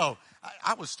 But you know,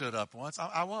 I was stood up once.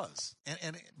 I was.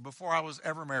 And before I was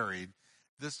ever married,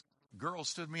 this girl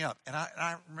stood me up. And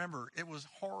I remember it was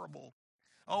horrible.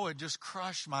 Oh, it just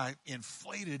crushed my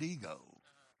inflated ego.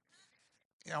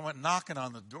 I went knocking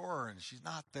on the door and she's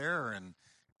not there. And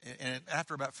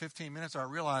after about 15 minutes, I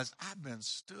realized I've been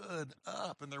stood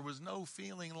up and there was no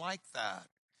feeling like that.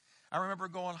 I remember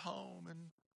going home and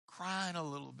crying a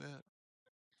little bit.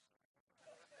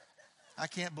 I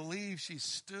can't believe she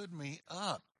stood me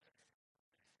up.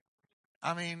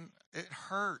 I mean, it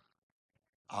hurt.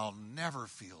 I'll never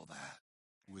feel that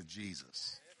with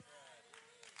Jesus.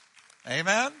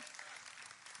 Amen?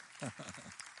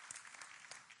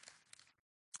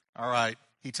 All right.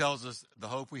 He tells us the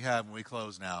hope we have when we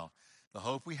close now. The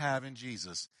hope we have in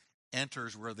Jesus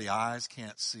enters where the eyes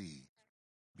can't see,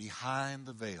 behind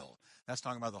the veil. That's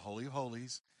talking about the Holy of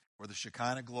Holies, where the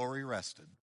Shekinah glory rested.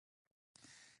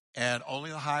 And only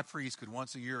the high priest could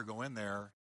once a year go in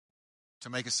there to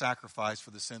make a sacrifice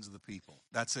for the sins of the people.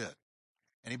 That's it.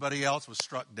 Anybody else was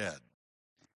struck dead.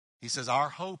 He says our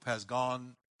hope has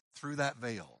gone through that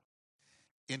veil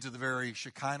into the very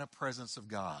Shekinah presence of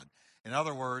God. In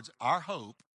other words, our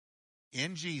hope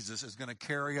in Jesus is going to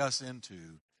carry us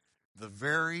into the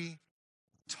very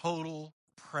total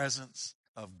presence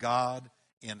of God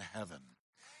in heaven.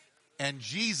 And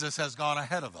Jesus has gone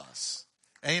ahead of us.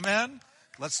 Amen?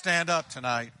 Let's stand up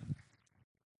tonight.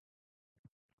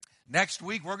 Next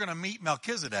week, we're going to meet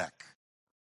Melchizedek.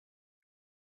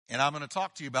 And I'm going to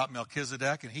talk to you about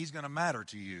Melchizedek, and he's going to matter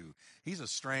to you. He's a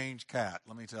strange cat,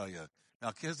 let me tell you.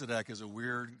 Melchizedek is a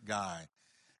weird guy.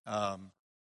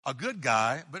 A good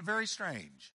guy, but very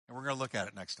strange. And we're going to look at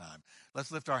it next time.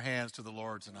 Let's lift our hands to the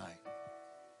Lord tonight.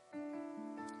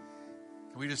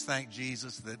 Can we just thank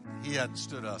Jesus that he hadn't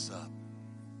stood us up?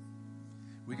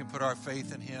 We can put our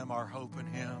faith in him, our hope in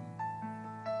him.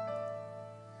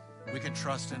 We can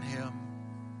trust in him.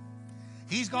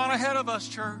 He's gone ahead of us,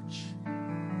 church.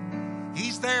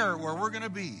 He's there where we're going to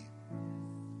be.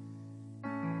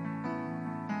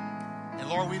 And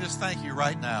Lord, we just thank you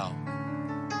right now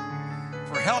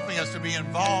for helping us to be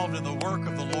involved in the work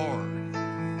of the Lord.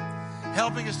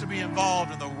 Helping us to be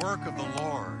involved in the work of the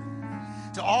Lord.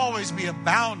 To always be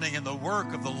abounding in the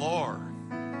work of the Lord.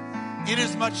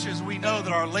 Inasmuch as we know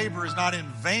that our labor is not in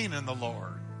vain in the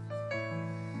Lord.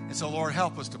 And so, Lord,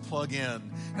 help us to plug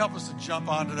in. Help us to jump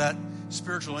onto that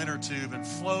spiritual inner tube and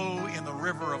flow in the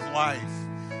river of life.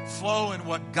 Flow in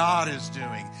what God is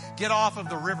doing. Get off of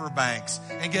the riverbanks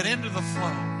and get into the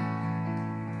flow.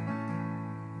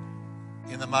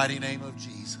 In the mighty name of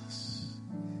Jesus.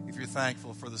 If you're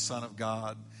thankful for the Son of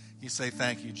God, you say,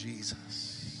 thank you,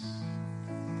 Jesus.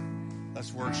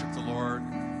 Let's worship the Lord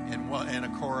in a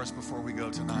chorus before we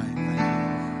go tonight. Thank you,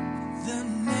 Lord. The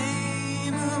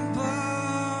name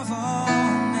above all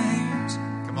names.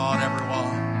 Come on,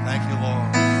 everyone. Thank you,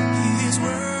 Lord. He is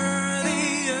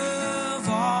worthy of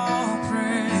all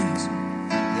praise.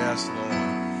 Yes, Lord.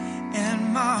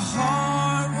 And my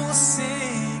heart will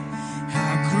sing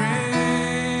how great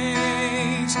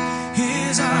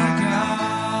is our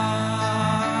God.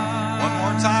 One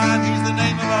more time. He's the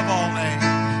name above all names.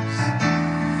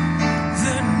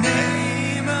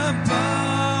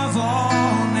 Above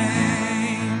all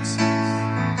names, He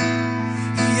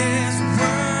is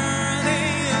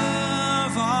worthy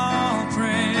of all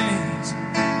praise,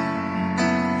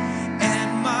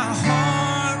 and my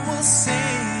heart will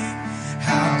sing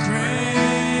how great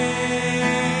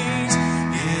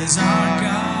is our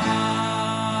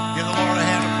God. Give the Lord a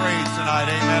hand of praise tonight.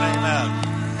 Amen, amen.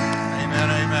 Amen,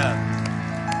 amen.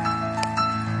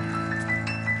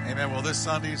 Amen. Well, this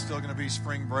Sunday is still going to be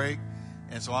spring break.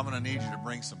 And so I'm going to need you to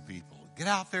bring some people. Get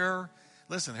out there.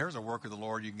 Listen, here's a work of the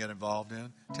Lord you can get involved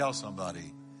in. Tell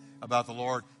somebody about the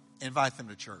Lord. Invite them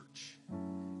to church.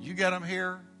 You get them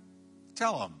here,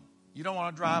 tell them. You don't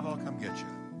want to drive, I'll come get you.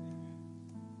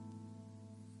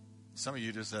 Some of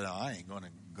you just said, I ain't going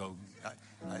to go.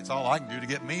 It's all I can do to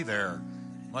get me there,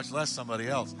 much less somebody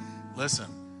else. Listen,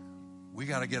 we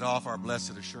got to get off our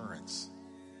blessed assurance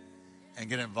and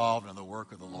get involved in the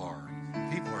work of the Lord.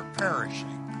 People are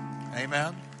perishing.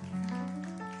 Amen.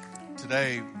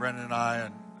 Today, Brendan and I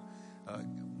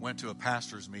went to a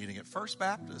pastor's meeting at First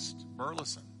Baptist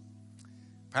Burleson.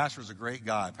 Pastor's a great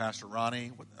guy, Pastor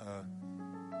Ronnie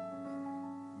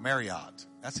Marriott.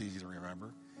 That's easy to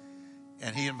remember.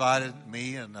 And he invited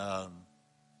me and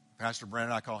Pastor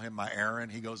Brendan. I call him my Aaron.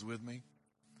 He goes with me.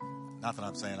 Not that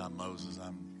I'm saying I'm Moses.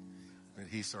 But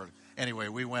he sort of. Anyway,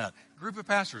 we went. Group of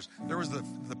pastors. There was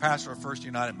the pastor of First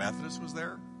United Methodist was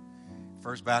there.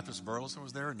 First Baptist Burleson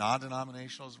was there.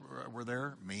 Non-denominationals were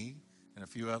there. Me and a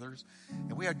few others.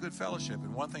 And we had good fellowship.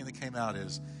 And one thing that came out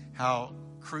is how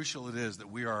crucial it is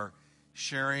that we are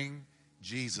sharing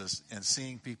Jesus and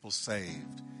seeing people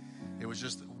saved. It was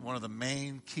just one of the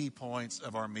main key points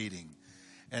of our meeting.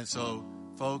 And so,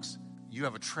 folks, you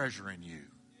have a treasure in you.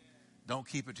 Don't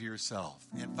keep it to yourself.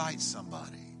 Invite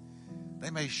somebody. They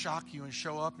may shock you and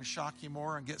show up and shock you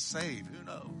more and get saved. Who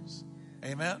knows?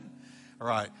 Amen? All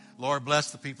right. Lord,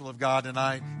 bless the people of God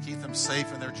tonight. Keep them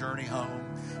safe in their journey home.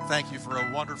 Thank you for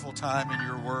a wonderful time in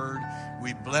your word.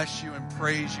 We bless you and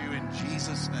praise you in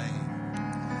Jesus' name.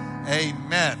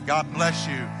 Amen. God bless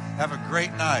you. Have a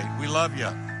great night. We love you.